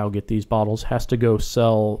probably, to now get these bottles, has to go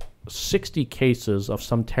sell 60 cases of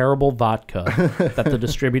some terrible vodka that the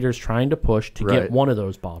distributor's trying to push to get one of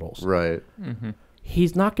those bottles. Right. Mm-hmm.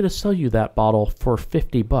 He's not going to sell you that bottle for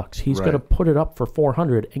 $50. He's going to put it up for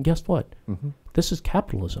 $400. And guess what? Mm-hmm. This is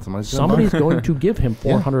capitalism. Somebody's going to give him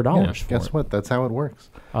 $400 for it. Guess what? That's how it works.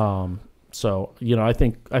 So, I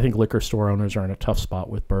think liquor store owners are in a tough spot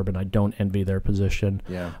with bourbon. I don't envy their position.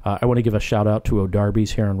 Yeah. I want to give a shout out to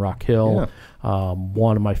O'Darby's here in Rock Hill.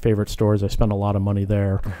 One of my favorite stores. I spend a lot of money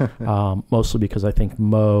there, mostly because I think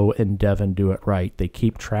Mo and Devin do it right. They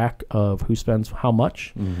keep track of who spends how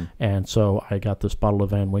much. Mm-hmm. And so I got this bottle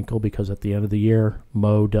of Van Winkle because at the end of the year,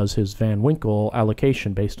 Mo does his Van Winkle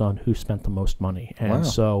allocation based on who spent the most money. And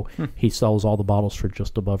so he sells all the bottles for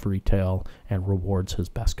just above retail and rewards his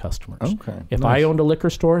best customers. Okay. If I owned a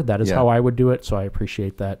liquor store, that is how I would do it. So I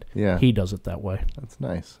appreciate that. Yeah. He does it that way. That's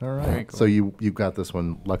nice. All right. Cool. So you got this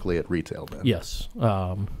one luckily at retail then. Yes.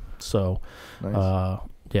 So, nice.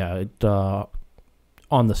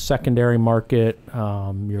 on the secondary market,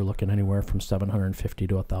 you're looking anywhere from $750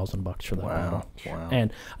 to $1,000 for that bottle. Wow.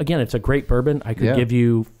 And again, it's a great bourbon. I could give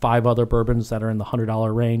you 5 other bourbons that are in the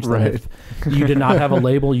 $100 range. That if you did not have a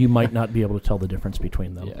label, you might not be able to tell the difference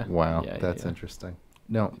between them. Yeah. Wow. That's interesting.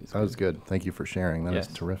 No, that was good. Thank you for sharing. That is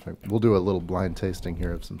terrific. We'll do a little blind tasting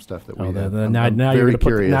here of some stuff that we have. Now you're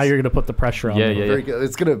going to put the pressure on. Very good.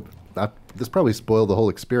 It's going to. This probably spoiled the whole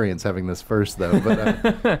experience having this first, though.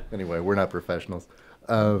 But anyway, we're not professionals.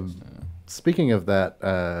 Speaking of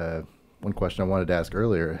that, one question I wanted to ask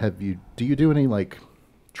earlier: do you do any like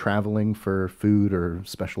traveling for food or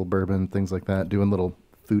special bourbon, things like that? Doing little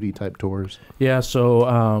foodie type tours? Yeah.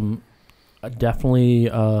 So. Definitely,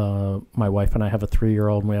 my wife and I have a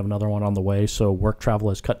 3-year-old, and we have another one on the way. So work travel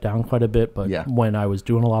has cut down quite a bit. But when I was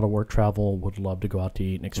doing a lot of work travel, would love to go out to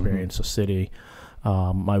eat and experience the city.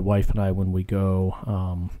 My wife and I, when we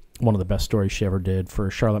go, one of the best stories she ever did for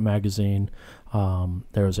Charlotte Magazine.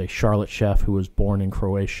 There was a Charlotte chef who was born in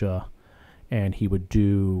Croatia, and he would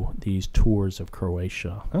do these tours of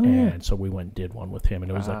Croatia. So we went and did one with him,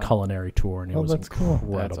 and it was a culinary tour, and it was incredible.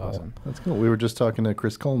 Cool. That's awesome. That's cool. We were just talking to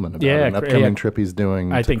Chris Coleman about an upcoming trip he's doing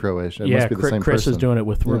to Croatia. It must be the same Chris person. Is doing it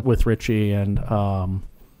with Richie, and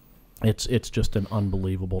it's just an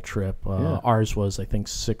unbelievable trip. Ours was, I think,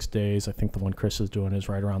 6 days. I think the one Chris is doing is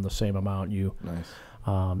right around the same amount. Nice.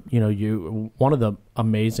 One of the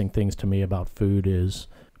amazing things to me about food is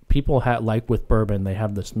people like with bourbon, they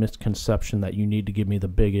have this misconception that you need to give me the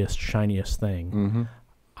biggest, shiniest thing. Mm-hmm.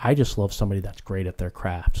 I just love somebody that's great at their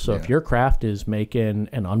craft. So if your craft is making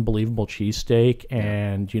an unbelievable cheesesteak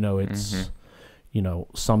and, it's,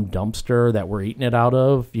 some dumpster that we're eating it out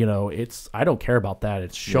of, I don't care about that.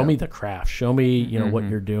 It's show me the craft. Show me, what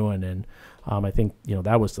you're doing. And I think,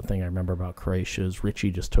 that was the thing I remember about Croatia is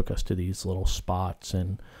Richie just took us to these little spots.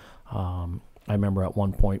 And I remember at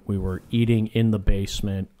one point we were eating in the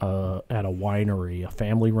basement at a winery, a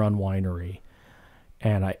family-run winery,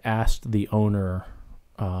 and I asked the owner,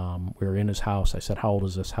 we were in his house, I said, how old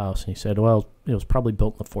is this house? And he said, well, it was probably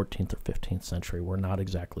built in the 14th or 15th century. We're not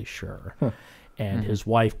exactly sure. And his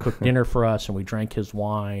wife cooked dinner for us, and we drank his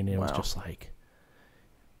wine, and it was just like,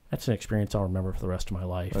 that's an experience I'll remember for the rest of my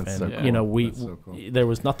life. That's and so cool. you know, there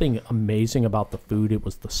was nothing amazing about the food. It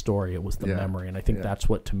was the story. It was the memory. And I think that's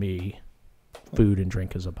what, to me, food and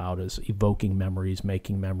drink is about, is evoking memories,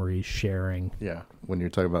 making memories, sharing. Yeah. When you're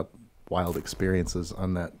talking about wild experiences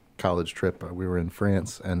on that college trip, we were in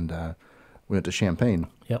France and we went to Champagne.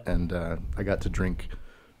 Yep. And I got to drink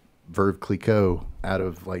Veuve Clicquot out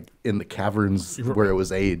of, like, in the caverns where it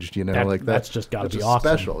was aged, you know, that's just got to be awesome.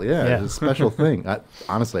 Special. Yeah. It's a special thing.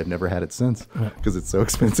 Honestly, I've never had it since because it's so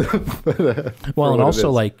expensive. Well, and also,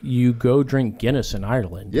 like, you go drink Guinness in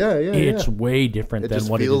Ireland. It's way different than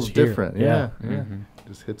what it is here. It feels different. Yeah.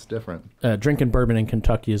 Just hits different. Drinking bourbon in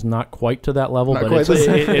Kentucky is not quite to that level, but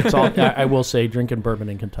it's all. I will say, drinking bourbon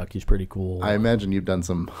in Kentucky is pretty cool. I imagine you've done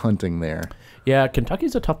some hunting there. Yeah,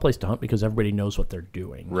 Kentucky's a tough place to hunt because everybody knows what they're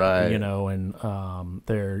doing, right? You know, and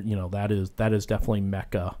that is definitely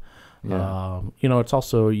Mecca. Yeah. It's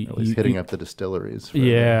also at least hitting up the distilleries.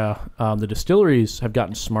 The distilleries have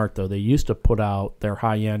gotten smart though. They used to put out their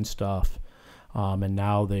high end stuff. And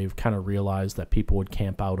now they've kind of realized that people would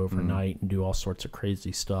camp out overnight and do all sorts of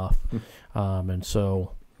crazy stuff. And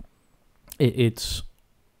so it's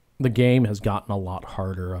the game has gotten a lot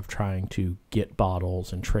harder of trying to get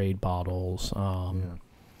bottles and trade bottles.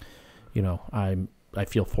 You know, I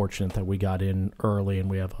feel fortunate that we got in early and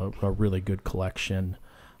we have a really good collection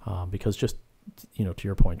because just, you know, to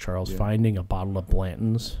your point, Charles, finding a bottle of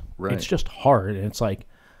Blanton's, it's just hard. And it's like,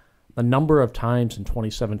 the number of times in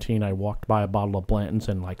 2017 I walked by a bottle of Blanton's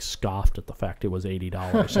and like scoffed at the fact it was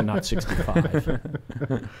 $80 and not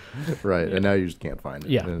 $65. Right, and now you just can't find it.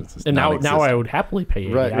 Yeah, and now I would happily pay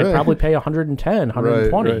 $80. Right. I'd probably pay $110,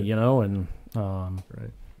 $120. You know, and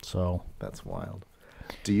so that's wild.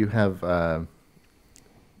 Do you have kind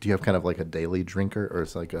of like a daily drinker, or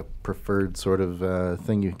it's like a preferred sort of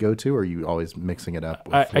thing you go to, or are you always mixing it up?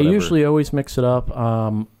 I usually always mix it up.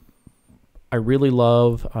 I really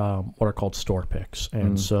love what are called store picks.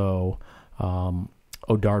 And so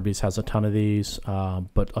O'Darby's has a ton of these,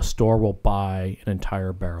 but a store will buy an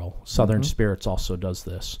entire barrel. Southern Spirits also does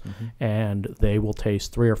this. And they will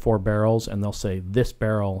taste 3 or 4 barrels, and they'll say, this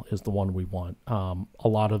barrel is the one we want. A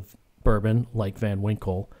lot of bourbon, like Van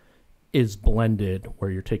Winkle, is blended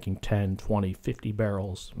where you're taking 10, 20, 50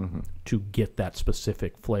 barrels to get that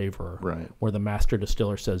specific flavor. Right. Where the master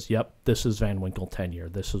distiller says, yep, this is Van Winkle 10-year.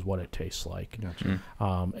 This is what it tastes like. Gotcha.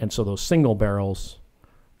 And so those single barrels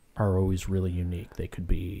are always really unique. They could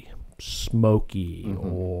be smoky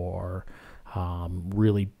or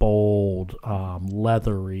really bold,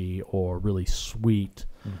 leathery, or really sweet.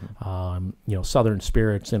 Southern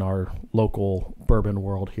Spirits in our local bourbon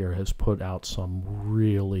world here has put out some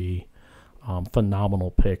really phenomenal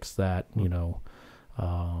picks that,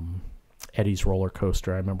 Eddie's Roller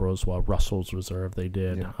Coaster, I remember it was Russell's Reserve they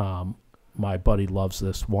did. Yeah. My buddy loves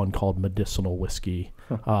this one called Medicinal Whiskey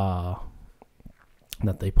that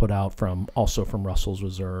they put out from Russell's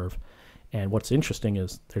Reserve. And what's interesting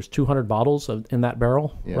is there's 200 bottles in that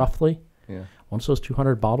barrel, roughly. Yeah. Once those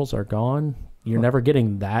 200 bottles are gone, you're never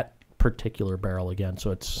getting that particular barrel again. So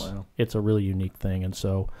it's a really unique thing. And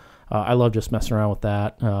so I love just messing around with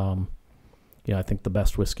that. I think the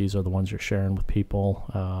best whiskeys are the ones you're sharing with people.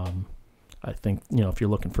 I think, if you're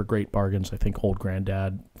looking for great bargains, I think Old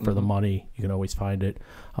Grandad for the money, you can always find it.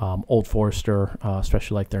 Old Forester,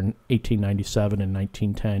 especially like their 1897 and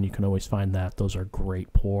 1910, you can always find that. Those are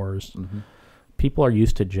great pours. People are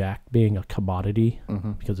used to Jack being a commodity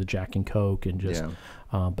because of Jack and Coke and just,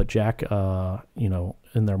 but Jack, in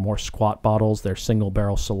their more squat bottles, their single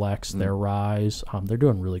barrel selects, their ryes, they're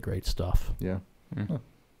doing really great stuff. Yeah. Huh.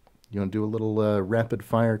 You want to do a little rapid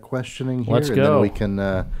fire questioning here? Let's go. And then we can.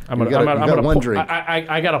 I'm gonna one drink.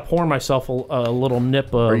 I got to pour myself a little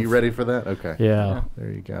nip of. Are you ready for that? Okay. Yeah. There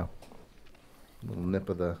you go. A little nip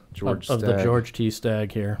of the George Stag. Of the George T.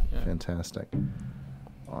 Stag here. Yeah. Fantastic.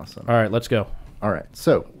 Awesome. All right, let's go. All right.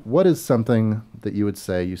 So, what is something that you would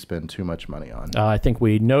say you spend too much money on? I think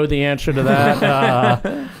we know the answer to that.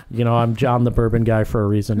 I'm John the Bourbon Guy for a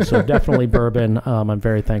reason, so definitely bourbon. I'm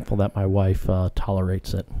very thankful that my wife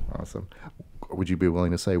tolerates it. Awesome. Would you be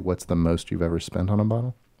willing to say what's the most you've ever spent on a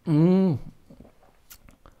bottle?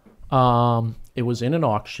 It was in an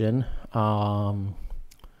auction,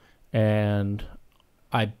 and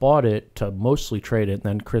I bought it to mostly trade it, and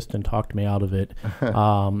then Kristen talked me out of it.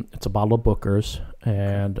 It's a bottle of Booker's,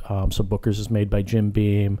 and so Booker's is made by Jim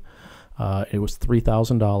Beam. It was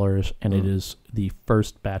 $3,000, and it is the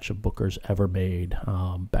first batch of Booker's ever made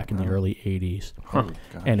back in the early 80s.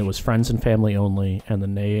 And it was friends and family only, and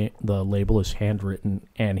the label is handwritten,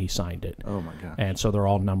 and he signed it. Oh, my gosh. And so they're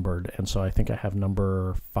all numbered, and so I think I have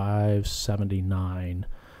number 579.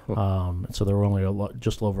 So there were only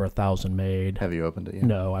just over 1,000 made. Have you opened it yet?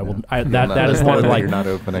 No, I wouldn't. That is one like you're not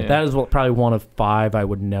opening. That is probably one of 5 I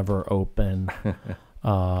would never open.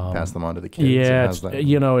 Pass them on to the kids.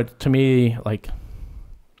 Yeah, to me, like,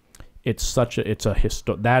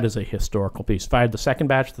 that is a historical piece. If I had the second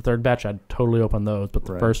batch, the third batch, I'd totally open those. But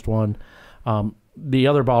the first one, the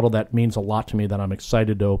other bottle that means a lot to me that I'm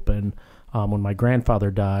excited to open. When my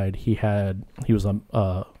grandfather died, he was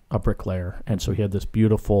a bricklayer, and so he had this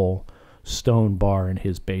beautiful stone bar in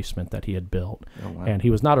his basement that he had built. Oh, wow. And he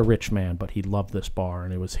was not a rich man, but he loved this bar,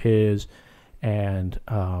 and it was his. And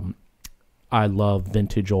I love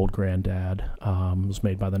vintage Old Grandad. It was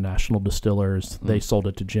made by the National Distillers. They sold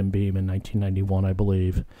it to Jim Beam in 1991, I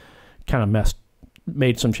believe. Kind of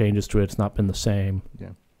made some changes to it. It's not been the same. Yeah.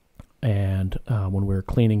 And when we were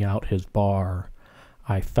cleaning out his bar,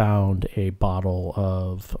 I found a bottle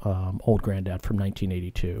of Old Grandad from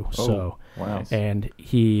 1982. Oh, so, wow. And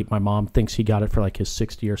my mom thinks he got it for like his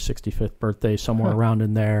 60th or 65th birthday, somewhere around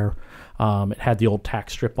in there. It had the old tack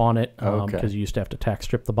strip on it because you used to have to tack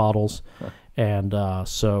strip the bottles. And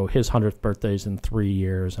so his 100th birthday is in 3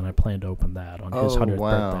 years, and I plan to open that on his 100th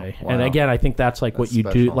birthday. Wow. And again, I think that's like what you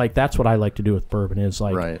special. Do. Like, that's what I like to do with bourbon is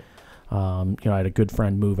like, right. I had a good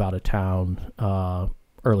friend move out of town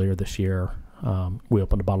earlier this year. We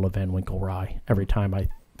opened a bottle of Van Winkle Rye. Every time I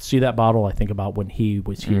see that bottle, I think about when he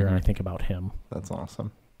was here, and I think about him. That's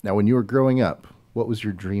awesome. Now, when you were growing up, what was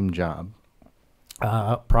your dream job?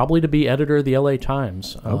 Probably to be editor of the LA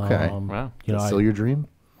Times. Okay. Wow. Still your dream?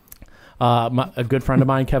 A good friend of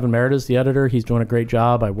mine, Kevin Merritt, is the editor. He's doing a great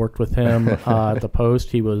job. I worked with him at the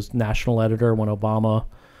Post. He was national editor when Obama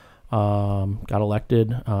got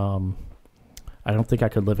elected. I don't think I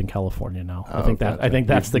could live in California now. I think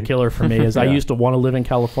that's the killer for me. Is I used to want to live in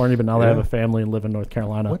California, but now that I have a family and live in North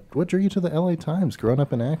Carolina. What drew you to the LA Times growing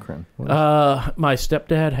up in Akron? My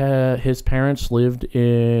stepdad his parents lived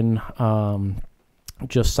in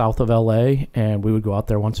just south of LA, and we would go out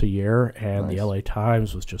there once a year. And the LA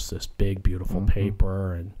Times was just this big, beautiful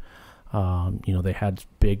paper, and they had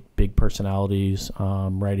big personalities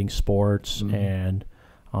writing sports, and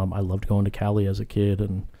I loved going to Cali as a kid,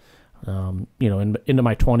 and. Into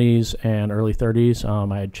my 20s and early 30s,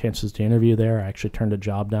 I had chances to interview there. I actually turned a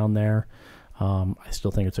job down there. I still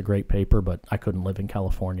think it's a great paper, but I couldn't live in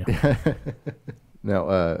California.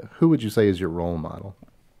 Now, who would you say is your role model?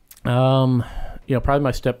 Probably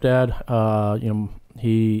my stepdad.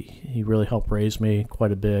 He really helped raise me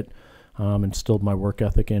quite a bit, instilled my work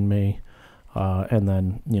ethic in me. And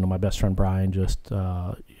then, my best friend Brian just,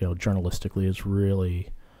 journalistically is really...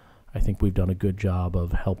 I think we've done a good job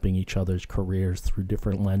of helping each other's careers through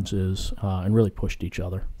different lenses and really pushed each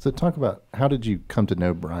other. So talk about, how did you come to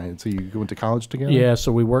know Brian? So you went to college together? Yeah,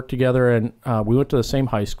 so we worked together, and we went to the same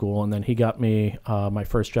high school, and then he got me my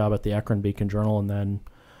first job at the Akron Beacon-Journal, and then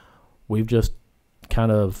we've just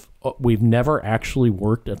we've never actually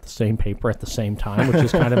worked at the same paper at the same time, which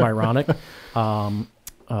is kind of ironic.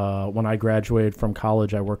 When I graduated from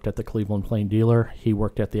college, I worked at the Cleveland Plain Dealer. He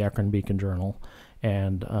worked at the Akron Beacon-Journal.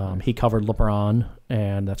 And he covered LeBron,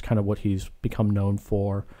 and that's kind of what he's become known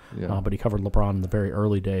for. Yeah. But he covered LeBron in the very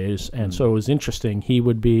early days. And so it was interesting. He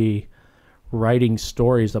would be writing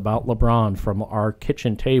stories about LeBron from our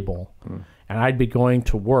kitchen table, and I'd be going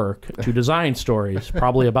to work to design stories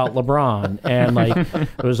probably about LeBron. And,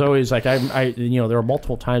 it was always there were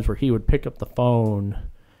multiple times where he would pick up the phone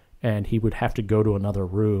and he would have to go to another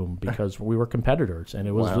room because we were competitors, and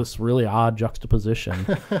it was this really odd juxtapotion.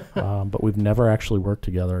 But we've never actually worked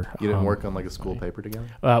together. You didn't work on a school paper together?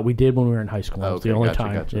 We did when we were in high school. That was the only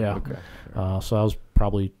time. Gotcha. Yeah. Okay. So that was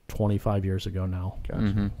probably 25 years ago now.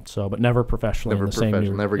 Gotcha. So, but never professionally in the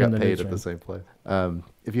same. Never got paid at the same place.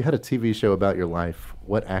 If you had a TV show about your life,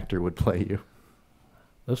 what actor would play you?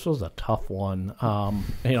 This was a tough one. I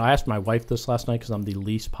asked my wife this last night because I'm the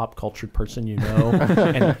least pop cultured person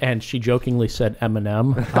and she jokingly said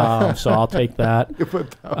Eminem. So I'll take that.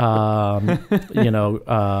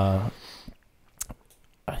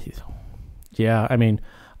 Yeah, I mean,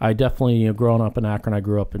 I definitely, growing up in Akron, I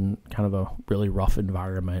grew up in kind of a really rough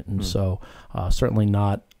environment, and so certainly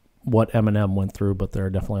not what Eminem went through, but there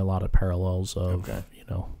are definitely a lot of parallels of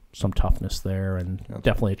some toughness there, and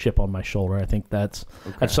definitely a chip on my shoulder. I think that's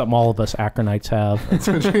something all of us Akronites have.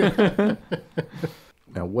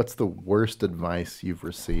 Now, what's the worst advice you've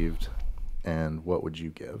received, and what would you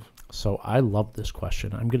give? So I love this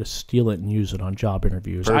question. I'm going to steal it and use it on job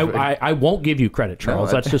interviews. I won't give you credit,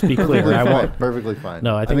 Charles. Let's just be clear. I won't. Perfectly fine.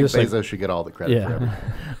 No, I think Bezos should get all the credit for everything.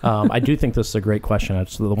 I do think this is a great question.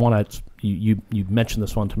 It's the one you mentioned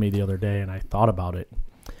this one to me the other day, and I thought about it.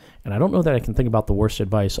 And I don't know that I can think about the worst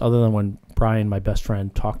advice other than when Brian, my best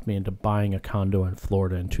friend, talked me into buying a condo in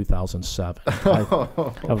Florida in 2007.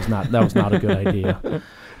 That was not a good idea.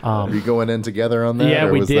 Are you going in together on that?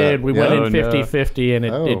 Yeah, we did. We went in 50-50, and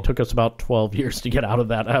Oh. it took us about 12 years to get out of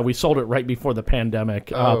that. We sold it right before the pandemic.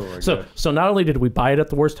 God. So not only did we buy it at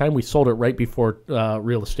the worst time, we sold it right before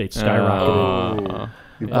real estate skyrocketed.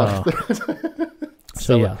 You bought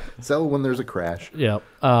sell when there's a crash. Yeah.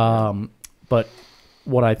 But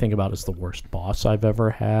what I think about is the worst boss I've ever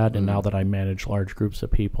had, and now that I manage large groups of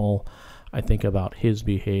people, I think about his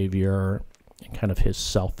behavior and kind of his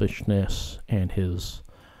selfishness and his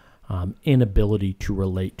inability to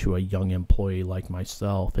relate to a young employee like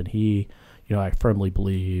myself. And he, I firmly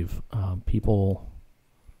believe people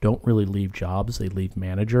don't really leave jobs, they leave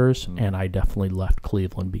managers, and I definitely left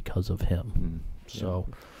Cleveland because of him. So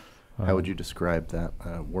how would you describe that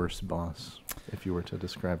worst boss, if you were to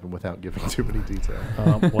describe him without giving too many details?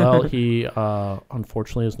 Well, he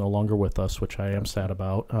unfortunately is no longer with us, which I am sad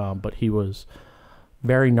about. But he was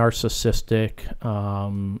very narcissistic,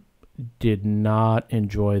 did not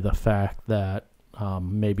enjoy the fact that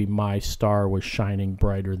maybe my star was shining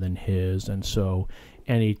brighter than his. And so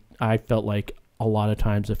I felt like a lot of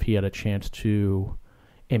times if he had a chance to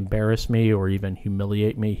embarrass me or even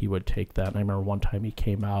humiliate me, he would take that. And I remember one time he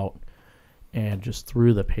came out and just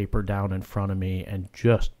threw the paper down in front of me and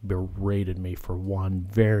just berated me for one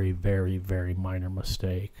very, very, very minor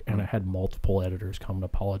mistake. And I had multiple editors come and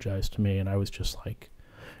apologize to me, and I was just like,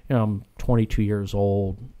 I'm 22 years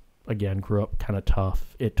old, again, grew up kind of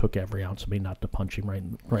tough. It took every ounce of me not to punch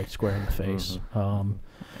him right square in the face.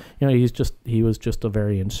 He was just a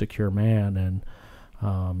very insecure man, and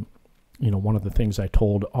one of the things I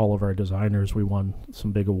told all of our designers, we won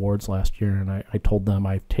some big awards last year, and I told them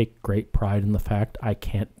I take great pride in the fact I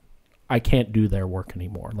can't do their work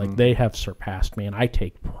anymore. Like they have surpassed me, and I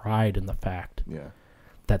take pride in the fact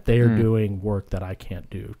that they are doing work that I can't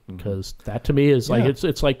do, because that to me is like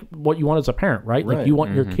it's like what you want as a parent, right? Like you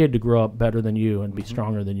want your kid to grow up better than you and be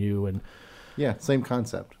stronger than you, and same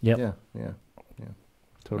concept. Yep. Yeah.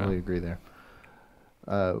 Totally agree there.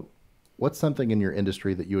 What's something in your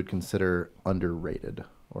industry that you would consider underrated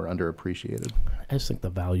or underappreciated? I just think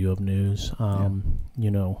the value of news.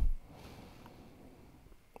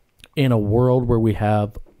 In a world where we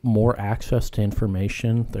have more access to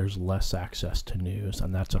information, there's less access to news,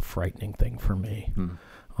 and that's a frightening thing for me.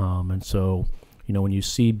 And so, when you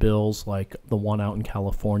see bills like the one out in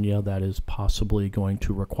California that is possibly going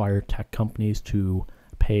to require tech companies to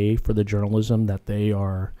pay for the journalism that they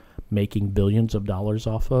are making billions of dollars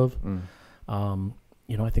off of,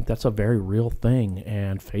 I think that's a very real thing.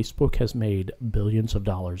 And Facebook has made billions of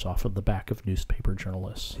dollars off of the back of newspaper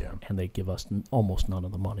journalists, and they give us almost none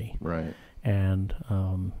of the money. Right. And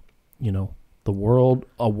a world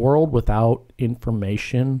without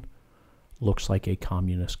information looks like a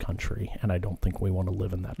communist country, and I don't think we want to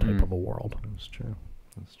live in that type of a world.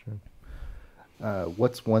 That's true.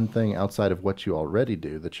 What's one thing outside of what you already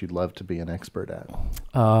do that you'd love to be an expert at?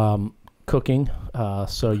 Cooking.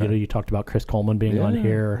 You talked about Chris Coleman being on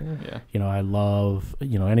here. I love,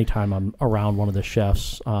 anytime I'm around one of the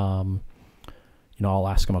chefs, I'll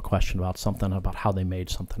ask them a question about something, about how they made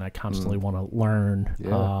something. I constantly want to learn.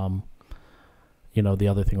 The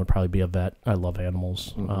other thing would probably be a vet. I love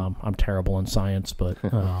animals. I'm terrible in science, but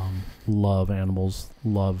love animals,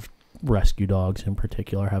 love rescue dogs in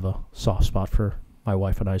particular. Have a soft spot for my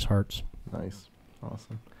wife and I's hearts. Nice.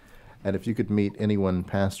 Awesome. And if you could meet anyone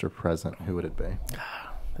past or present, who would it be?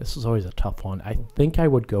 This is always a tough one. I think I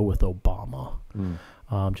would go with Obama.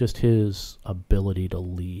 Just his ability to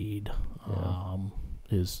lead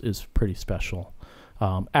is pretty special.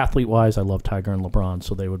 Athlete-wise, I love Tiger and LeBron,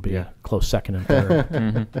 so they would be a close second and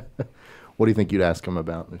third. What do you think you'd ask him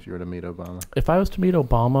about if you were to meet Obama? If I was to meet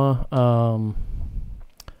Obama,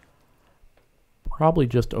 probably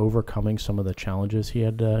just overcoming some of the challenges he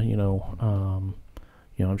had to,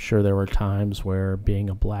 I'm sure there were times where being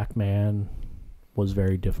a black man was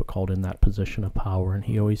very difficult in that position of power, and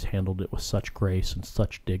he always handled it with such grace and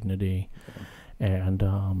such dignity. And,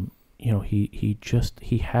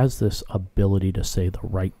 he has this ability to say the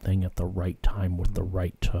right thing at the right time with the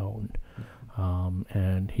right tone.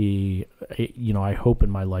 And I hope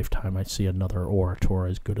in my lifetime I see another orator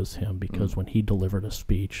as good as him, because when he delivered a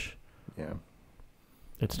speech,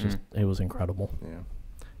 it's just, it was incredible. Yeah.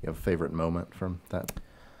 You have a favorite moment from that,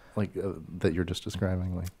 that you're just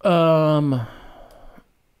describing? I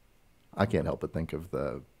can't help but think of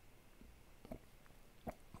the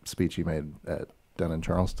speech he made down in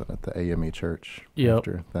Charleston at the AME church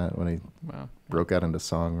after that, when he broke out into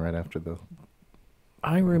song right after the...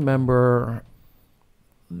 I remember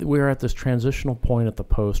we were at this transitional point at the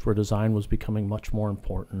Post where design was becoming much more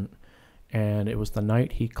important. And it was the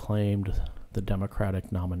night he claimed the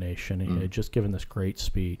Democratic nomination. He had just given this great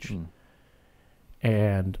speech.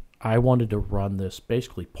 And I wanted to run this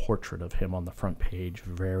basically portrait of him on the front page,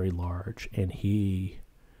 very large. And he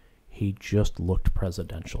just looked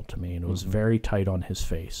presidential to me. And it was very tight on his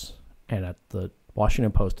face. And at the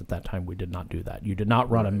Washington Post at that time, we did not do that. You did not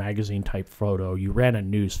run a magazine-type photo. You ran a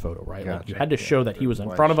news photo, right? Gotcha. Like you had to show that he was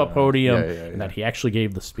in front of a podium and that he actually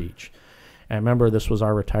gave the speech. And I remember this was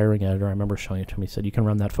our retiring editor. I remember showing it to him. He said, you can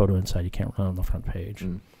run that photo inside. You can't run on the front page.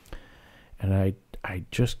 And I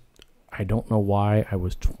don't know why. I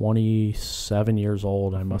was 27 years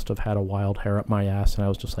old. I must have had a wild hair up my ass. And I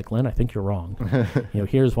was just like, Lynn, I think you're wrong.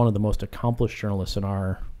 Here's one of the most accomplished journalists in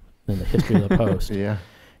the history of the Post.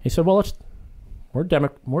 He said, well,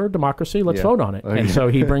 we're a democracy. Let's vote on it. And so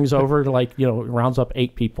he brings over rounds up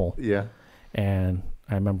 8 people. And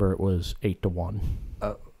I remember it was 8-1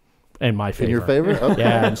 in my favor. In your favor? Okay.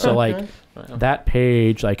 Yeah. And so that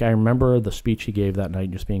page, I remember the speech he gave that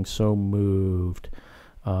night, just being so moved.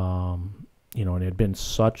 And it had been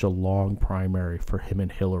such a long primary for him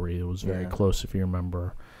and Hillary. It was very close, if you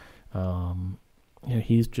remember. Obama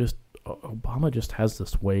just has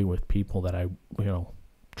this way with people that I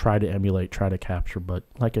try to emulate, try to capture. But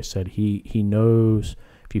like I said, he knows.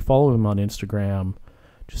 If you follow him on Instagram,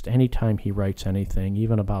 just anytime he writes anything,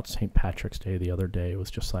 even about St. Patrick's Day the other day, it was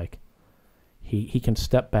just like he can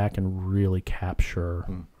step back and really capture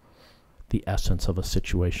the essence of a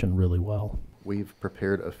situation really well. We've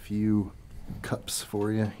prepared a few cups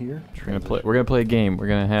for you here. We're gonna play a game. We're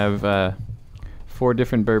gonna have 4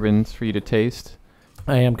 different bourbons for you to taste.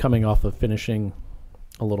 I am coming off of finishing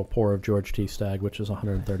a little pour of George T. Stagg, which is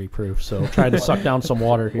 130 proof. So trying to suck down some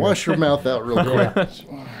water here. Wash your mouth out real quick. I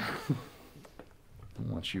don't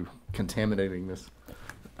want you contaminating this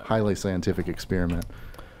highly scientific experiment.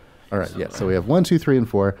 All right, so we have 1, 2, 3, and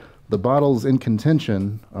 4. The bottles in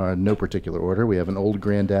contention are in no particular order. We have an Old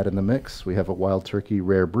Granddad in the mix. We have a Wild Turkey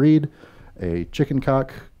Rare Breed, a Chicken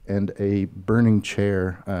Cock, and a Burning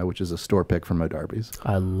Chair, which is a store pick from O'Darby's.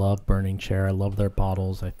 I love Burning Chair. I love their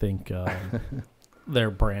bottles. I think their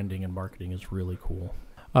branding and marketing is really cool.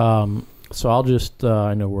 So I'll just,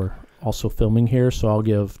 I know we're also filming here, so I'll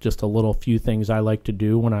give just a few things I like to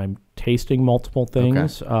do when I'm tasting multiple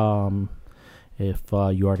things. Okay. If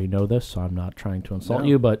you already know this, so I'm not trying to insult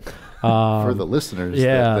you, but for the listeners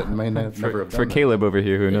that may never have done for Caleb over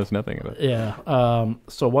here who knows nothing about it. Yeah.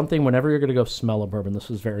 So one thing, whenever you're going to go smell a bourbon, this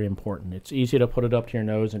is very important. It's easy to put it up to your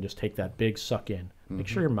nose and just take that big suck in. Make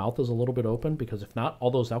sure your mouth is a little bit open, because if not, all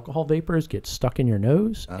those alcohol vapors get stuck in your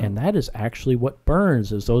nose, and that is actually what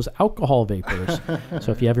burns, is those alcohol vapors.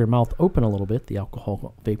 So if you have your mouth open a little bit, the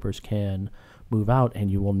alcohol vapors can move out, and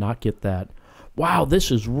you will not get that, wow,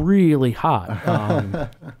 this is really hot.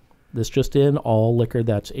 This just in, all liquor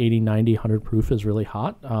that's 80, 90, 100 proof is really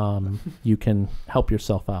hot. You can help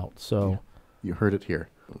yourself out. So you heard it here.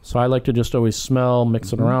 So I like to just always smell,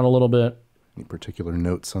 mix it around a little bit. Any particular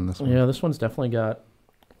notes on this one? Yeah, this one's definitely got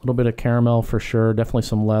a little bit of caramel for sure. Definitely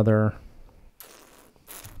some leather.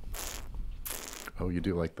 Oh, you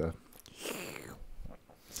do like the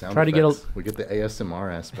sound Try effects. To get we get the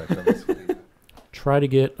ASMR aspect of this. Try to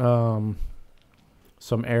get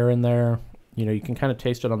some air in there. You can kind of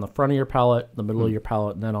taste it on the front of your palate, the middle of your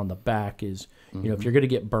palate, and then on the back is, if you're going to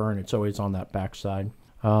get burn, it's always on that back side.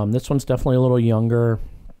 This one's definitely a little younger.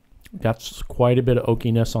 Got quite a bit of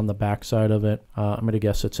oakiness on the back side of it. I'm going to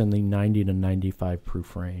guess it's in the 90 to 95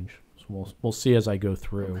 proof range. So we'll see as I go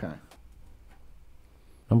through. Okay.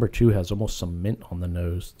 Number 2 has almost some mint on the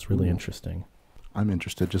nose. It's really interesting. I'm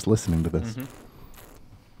interested just listening to this.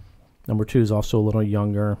 Number 2 is also a little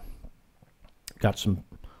younger. Got some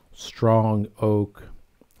strong oak,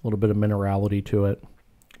 a little bit of minerality to it.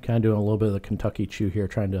 Kind of doing a little bit of the Kentucky chew here,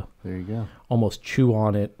 trying to there you go. Almost chew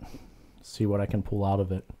on it, see what I can pull out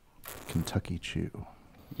of it. Kentucky chew.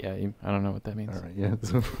 Yeah, I don't know what that means. All right, yeah.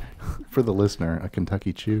 So for the listener, a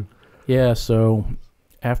Kentucky chew. Yeah, so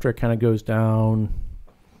after it kind of goes down,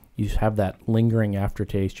 you have that lingering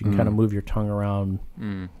aftertaste. You can kind of move your tongue around.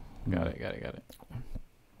 Got it.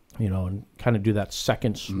 And kind of do that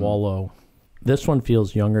second swallow. This one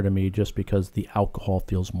feels younger to me just because the alcohol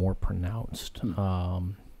feels more pronounced.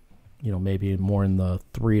 Maybe more in the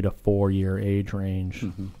 3 to 4 year age range.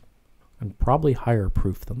 And probably higher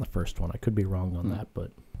proof than the first one. I could be wrong on that,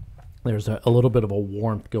 but there's a little bit of a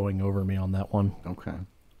warmth going over me on that one. Okay.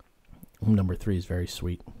 Number 3 is very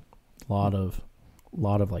sweet. A lot of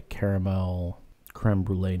like caramel, creme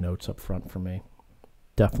brulee notes up front for me.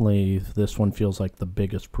 Definitely, this one feels like the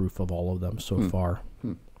biggest proof of all of them so far.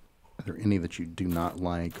 Are there any that you do not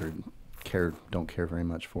like or don't care very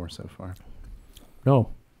much for so far? No.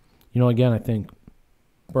 Again, I think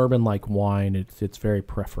bourbon, like wine, it's very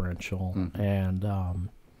preferential, and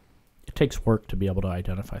it takes work to be able to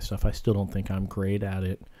identify stuff. I still don't think I'm great at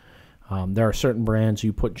it. There are certain brands,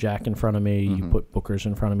 you put Jack in front of me, you put Booker's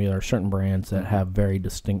in front of me. There are certain brands that have very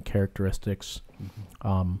distinct characteristics.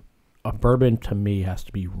 A bourbon, to me, has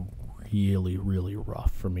to be really, really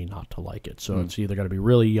rough for me not to like it. So it's either got to be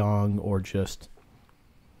really young or just,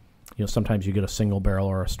 sometimes you get a single barrel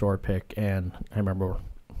or a store pick. And I remember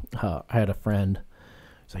I had a friend,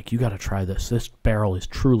 he's like, you got to try this. This barrel is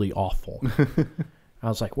truly awful. I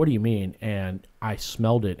was like, what do you mean? And I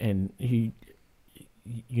smelled it, and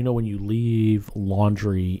when you leave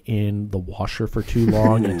laundry in the washer for too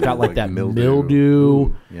long, it's got like that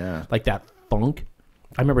mildew, like that funk.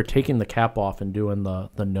 I remember taking the cap off and doing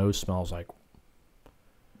the nose smells. Like,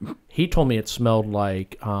 he told me it smelled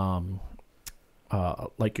like your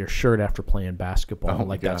shirt after playing basketball,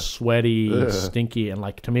 like that sweaty, stinky, and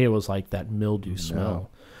like to me it was like that mildew smell.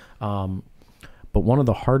 But one of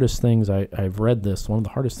the hardest things I've read this. One of the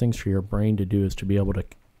hardest things for your brain to do is to be able to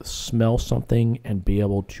smell something and be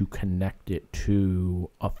able to connect it to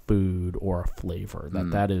a food or a flavor.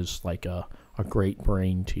 That is like a great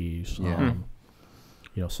brain tease.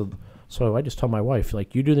 So I just tell my wife,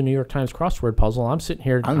 like, you do the New York Times crossword puzzle. I'm sitting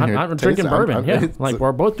here. I'm drinking bourbon.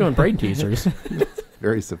 We're both doing brain teasers.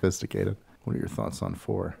 Very sophisticated. What are your thoughts on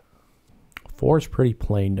 4? 4 is pretty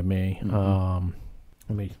plain to me.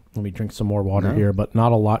 Let me drink some more water here, but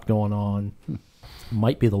not a lot going on.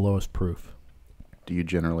 Might be the lowest proof. Do you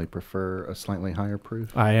generally prefer a slightly higher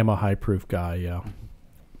proof? I am a high proof guy, yeah.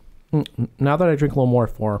 Now that I drink a little more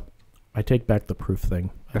 4, I take back the proof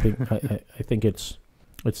thing. I think it's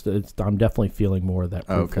I'm definitely feeling more of that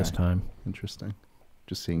proof this time. Interesting.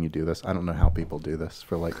 Just seeing you do this. I don't know how people do this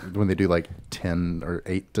for like when they do like 10 or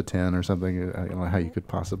 8 to 10 or something. I don't know how you could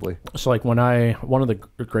possibly. So like one of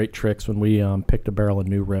the great tricks when we picked a barrel of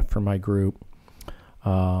New Riff for my group,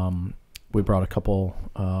 we brought a couple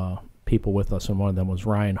people with us, and one of them was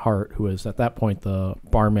Ryan Hart, who is at that point the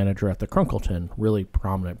bar manager at the Crunkleton, really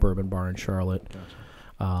prominent bourbon bar in Charlotte.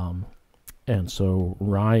 Gotcha. And so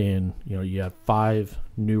Ryan, you have 5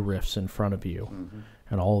 New Riffs in front of you,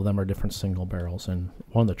 and all of them are different single barrels. And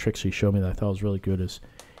one of the tricks he showed me that I thought was really good is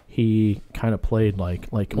he kind of played like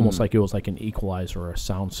almost like it was like an equalizer or a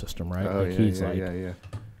sound system, right?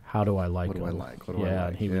 How do I like what them? Do I like? What do I like?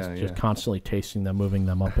 And he was just constantly tasting them, moving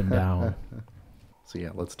them up and down. So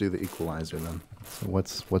let's do the equalizer then. So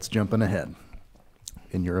what's jumping ahead,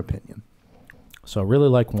 in your opinion? So I really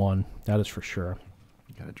like 1, that is for sure.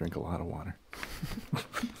 You got to drink a lot of water.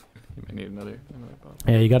 You might need another bottle.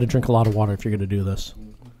 Yeah, you got to drink a lot of water if you're going to do this.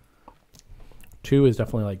 2 is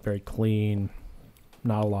definitely like very clean,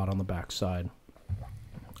 not a lot on the backside.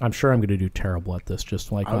 I'm sure I'm going to do terrible at this.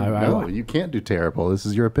 Just like no, you can't do terrible. This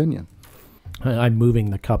is your opinion. I'm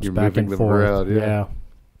moving the cups back and forth. Around, yeah.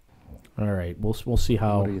 All right, we'll see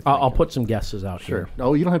how. I'll put some guesses out here.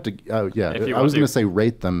 Oh, you don't have to. Oh, yeah. I was going to say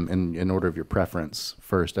rate them in order of your preference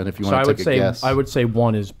first, and if you want to take a guess, I would say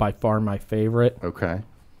 1 is by far my favorite. Okay.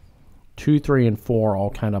 2, 3, and 4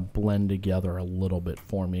 all kind of blend together a little bit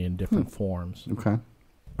for me in different forms. Okay.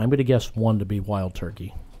 I'm going to guess 1 to be Wild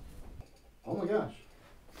Turkey. Oh my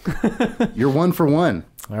gosh. You're 1 for 1.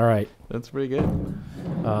 All right. That's pretty good.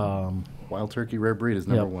 Wild Turkey Rare Breed is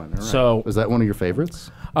number 1. All right. So, is that one of your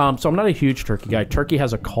favorites? So I'm not a huge turkey guy. Turkey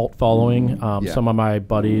has a cult following. Some of my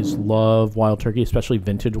buddies love Wild Turkey, especially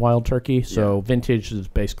vintage Wild Turkey. So vintage is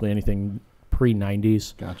basically anything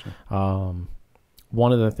pre-90s. Gotcha.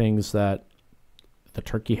 One of the things that the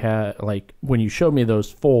turkey had, like when you showed me those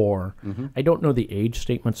 4, I don't know the age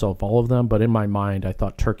statements of all of them, but in my mind, I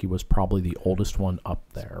thought turkey was probably the oldest one up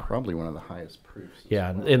there. Probably one of the highest proofs.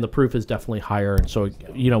 Yeah, and the proof is definitely higher. And so,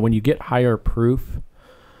 when you get higher proof,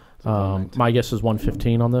 my guess is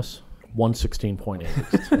 115 on this.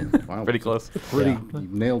 116.8. Wow. Pretty close. You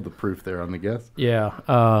nailed the proof there on the guess. Yeah.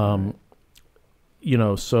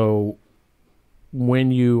 So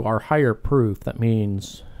when you are higher proof, that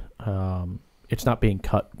means it's not being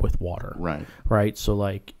cut with water. Right. Right. So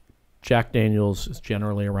like Jack Daniel's is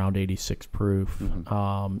generally around 86 proof.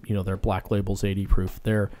 Their Black Label's 80 proof.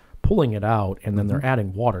 They're pulling it out and then they're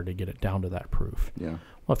adding water to get it down to that proof. Yeah.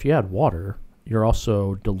 Well, if you add water, you're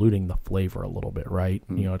also diluting the flavor a little bit, right?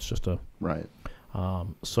 It's just a right.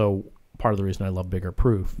 So part of the reason I love bigger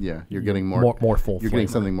proof. Yeah, you're getting more full. You're flavor. getting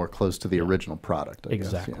something more close to the original product. I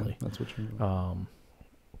exactly. guess. Yeah, that's what you mean.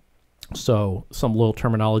 So some little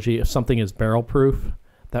terminology. If something is barrel proof,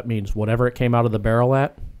 that means whatever it came out of the barrel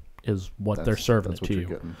at, is what they're serving that's it what to you're you.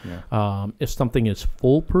 getting, yeah. If something is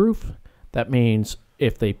foolproof, that means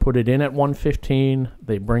if they put it in at 115,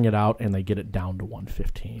 they bring it out and they get it down to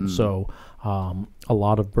 115. So a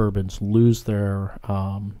lot of bourbons can lose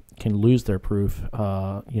their proof,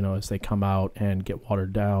 as they come out and get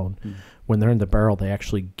watered down. When they're in the barrel, they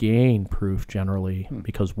actually gain proof generally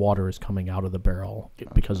because water is coming out of the barrel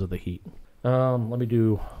because of the heat. Let me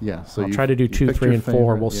do. Yeah, so I'll try to do 2, 3, and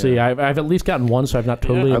 4. We'll see. I've at least gotten one, so I've not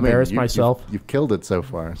totally embarrassed myself. You've killed it so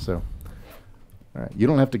far. So, all right, you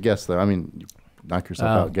don't have to guess though. I mean, you knock yourself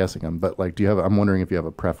out guessing them. But like, do you have? I'm wondering if you have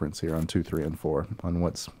a preference here on 2, 3, and 4 on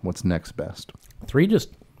what's next best. 3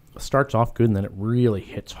 just starts off good, and then it really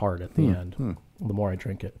hits hard at the end. The more I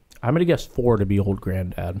drink it, I'm gonna guess 4 to be Old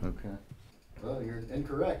Granddad. Okay. Well, you're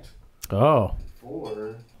incorrect. Oh.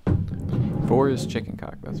 4 is chicken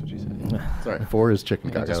cock. That's what you said. Sorry, 4 is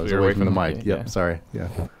chicken cock. I was away from the mic. Yep. Sorry. Yeah.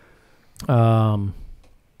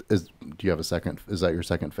 Do you have a second? Is that your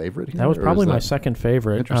second favorite here? That was probably my second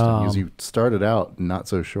favorite. Interesting, because you started out not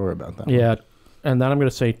so sure about that. Yeah, and then I'm going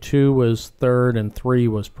to say 2 was third, and 3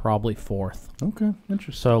 was probably fourth. Okay,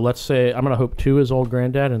 interesting. So let's say I'm going to hope 2 is Old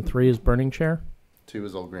Granddad and 3 is Burning Chair. 2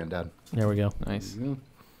 is Old Granddad. There we go. Nice.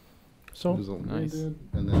 So nice. And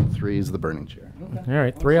then 3 is the Burning Chair. Okay. All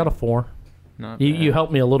right, 3 out of 4. You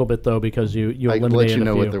helped me a little bit though because you eliminated let you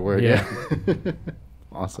know a few. what there were. Yeah.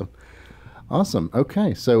 Awesome.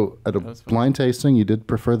 Okay, so at a blind tasting, you did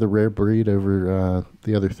prefer the rare breed over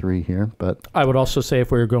the other 3 here, but I would also say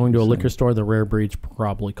if we were going to a liquor store, the rare breed's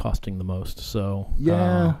probably costing the most. So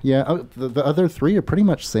yeah. The other 3 are pretty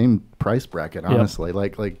much same price bracket, honestly.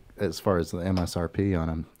 Yep. Like as far as the MSRP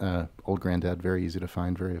on them, Old Granddad, very easy to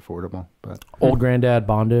find, very affordable. But Old Granddad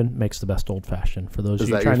Bonded makes the best old fashioned. For those of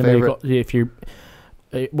you trying to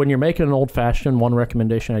make, when you're making an old fashioned, one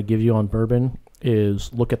recommendation I'd give you on bourbon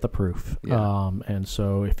is look at the proof. Yeah. And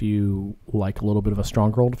so if you like a little bit of a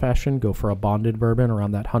stronger old fashioned, go for a bonded bourbon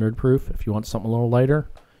around that 100 proof. If you want something a little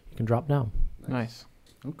lighter, you can drop down. Nice.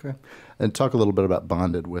 Okay. And talk a little bit about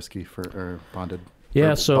bonded whiskey or bonded.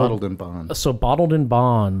 Yeah, so bottled in bond. So bottled in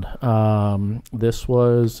bond. This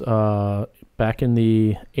was back in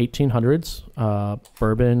the 1800s.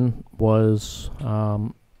 Bourbon was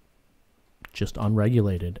just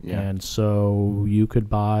unregulated, and so you could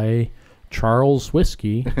buy Charles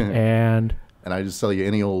whiskey and I just sell you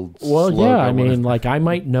any old. Well, yeah, I mean, like I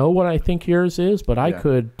might know what I think yours is, but I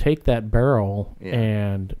could take that barrel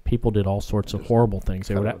and people did all sorts of horrible things.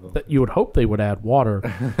 They would you would hope they would add water.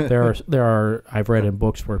 there are I've read in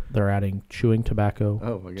books where they're adding chewing tobacco.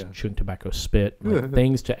 Oh my god, chewing tobacco spit, like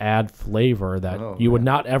things to add flavor that you would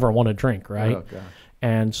not ever want to drink, right? Oh gosh.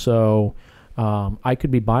 And so I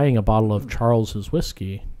could be buying a bottle of Charles's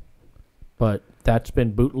whiskey, but that's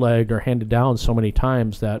been bootlegged or handed down so many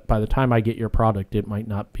times that by the time I get your product, it might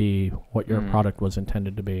not be what your product was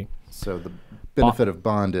intended to be. So the benefit of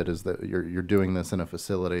bonded is that you're doing this in a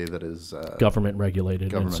facility that is government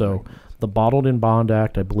regulated. And so the Bottled in Bond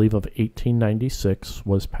Act, I believe of 1896,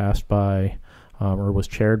 was passed by or was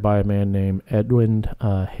chaired by a man named Edwin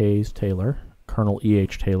Hayes Taylor, Colonel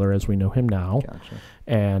E.H. Taylor as we know him now. Gotcha.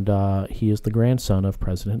 And he is the grandson of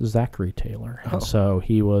President Zachary Taylor. And so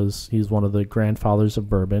he's one of the grandfathers of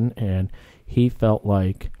bourbon, and he felt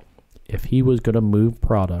like if he was going to move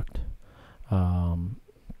product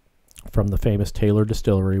from the famous Taylor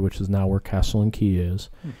Distillery, which is now where Castle and Key is,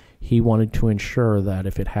 he wanted to ensure that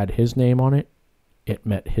if it had his name on it, it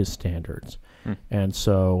met his standards. And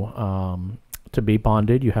so to be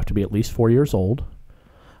bonded, you have to be at least 4 years old.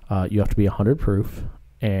 You have to be 100 proof,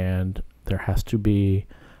 and there has to be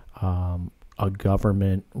a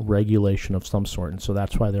government regulation of some sort. And so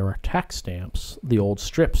that's why there are tax stamps, the old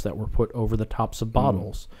strips that were put over the tops of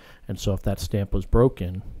bottles. And so if that stamp was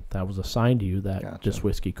broken, that was a sign to you that this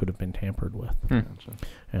whiskey could have been tampered with. Gotcha.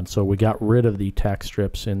 And so we got rid of the tax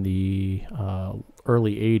strips in the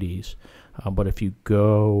early 80s. But if you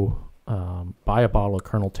go buy a bottle of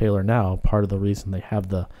Colonel Taylor now, part of the reason they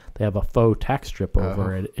have a faux tax strip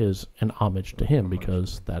over it is an homage to him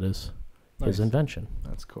because that is his invention.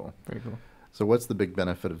 That's cool. Very cool. So what's the big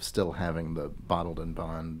benefit of still having the bottled in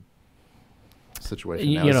bond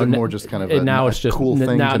situation now? You is know, it more just kind of a cool thing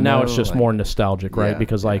to know? Now it's just more nostalgic, right?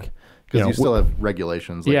 Because you still have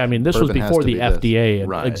regulations. I mean, this was before the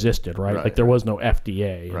FDA existed, right? Like there was no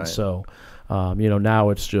FDA. And so, now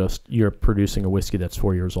it's just you're producing a whiskey that's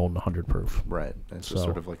 4 years old and 100 proof. Right. It's just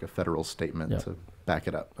sort of like a federal statement to back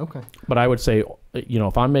it up. Okay. But I would say,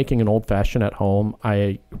 if I'm making an old fashioned at home,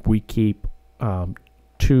 we keep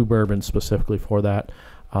 2 bourbons specifically for that.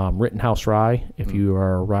 Rittenhouse Rye. If you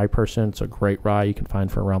are a rye person, it's a great rye you can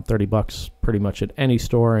find for around $30 pretty much at any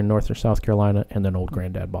store in North or South Carolina, and then Old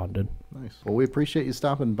Granddad Bonded. Nice. Well, we appreciate you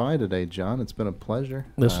stopping by today, John. It's been a pleasure.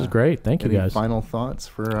 This is great. Thank you, any guys. Final thoughts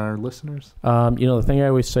for our listeners? The thing I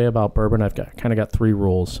always say about bourbon, I've got 3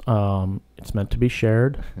 rules. It's meant to be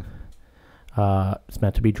shared. It's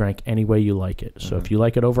meant to be drank any way you like it. So if you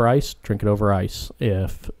like it over ice, drink it over ice.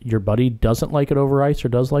 If your buddy doesn't like it over ice or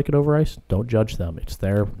does like it over ice, don't judge them. It's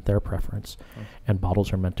their preference. And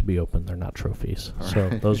bottles are meant to be open. They're not trophies. So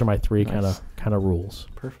those are my 3 kind of rules.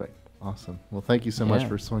 Perfect. Awesome. Well, thank you so much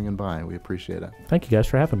for swinging by. We appreciate it. Thank you guys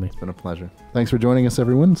for having me. It's been a pleasure. Thanks for joining us,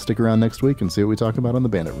 everyone. Stick around next week and see what we talk about on the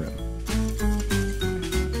Bandit Room.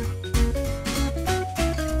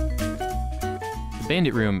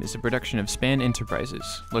 Bandit Room is a production of Span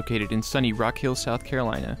Enterprises, located in sunny Rock Hill, South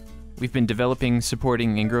Carolina. We've been developing,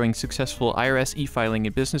 supporting, and growing successful IRS e-filing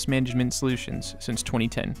and business management solutions since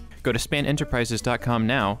 2010. Go to spanenterprises.com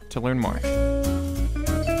now to learn more.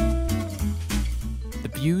 The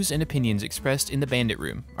views and opinions expressed in the Bandit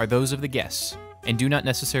Room are those of the guests, and do not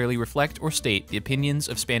necessarily reflect or state the opinions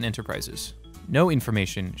of Span Enterprises. No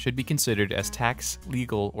information should be considered as tax,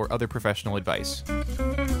 legal, or other professional advice.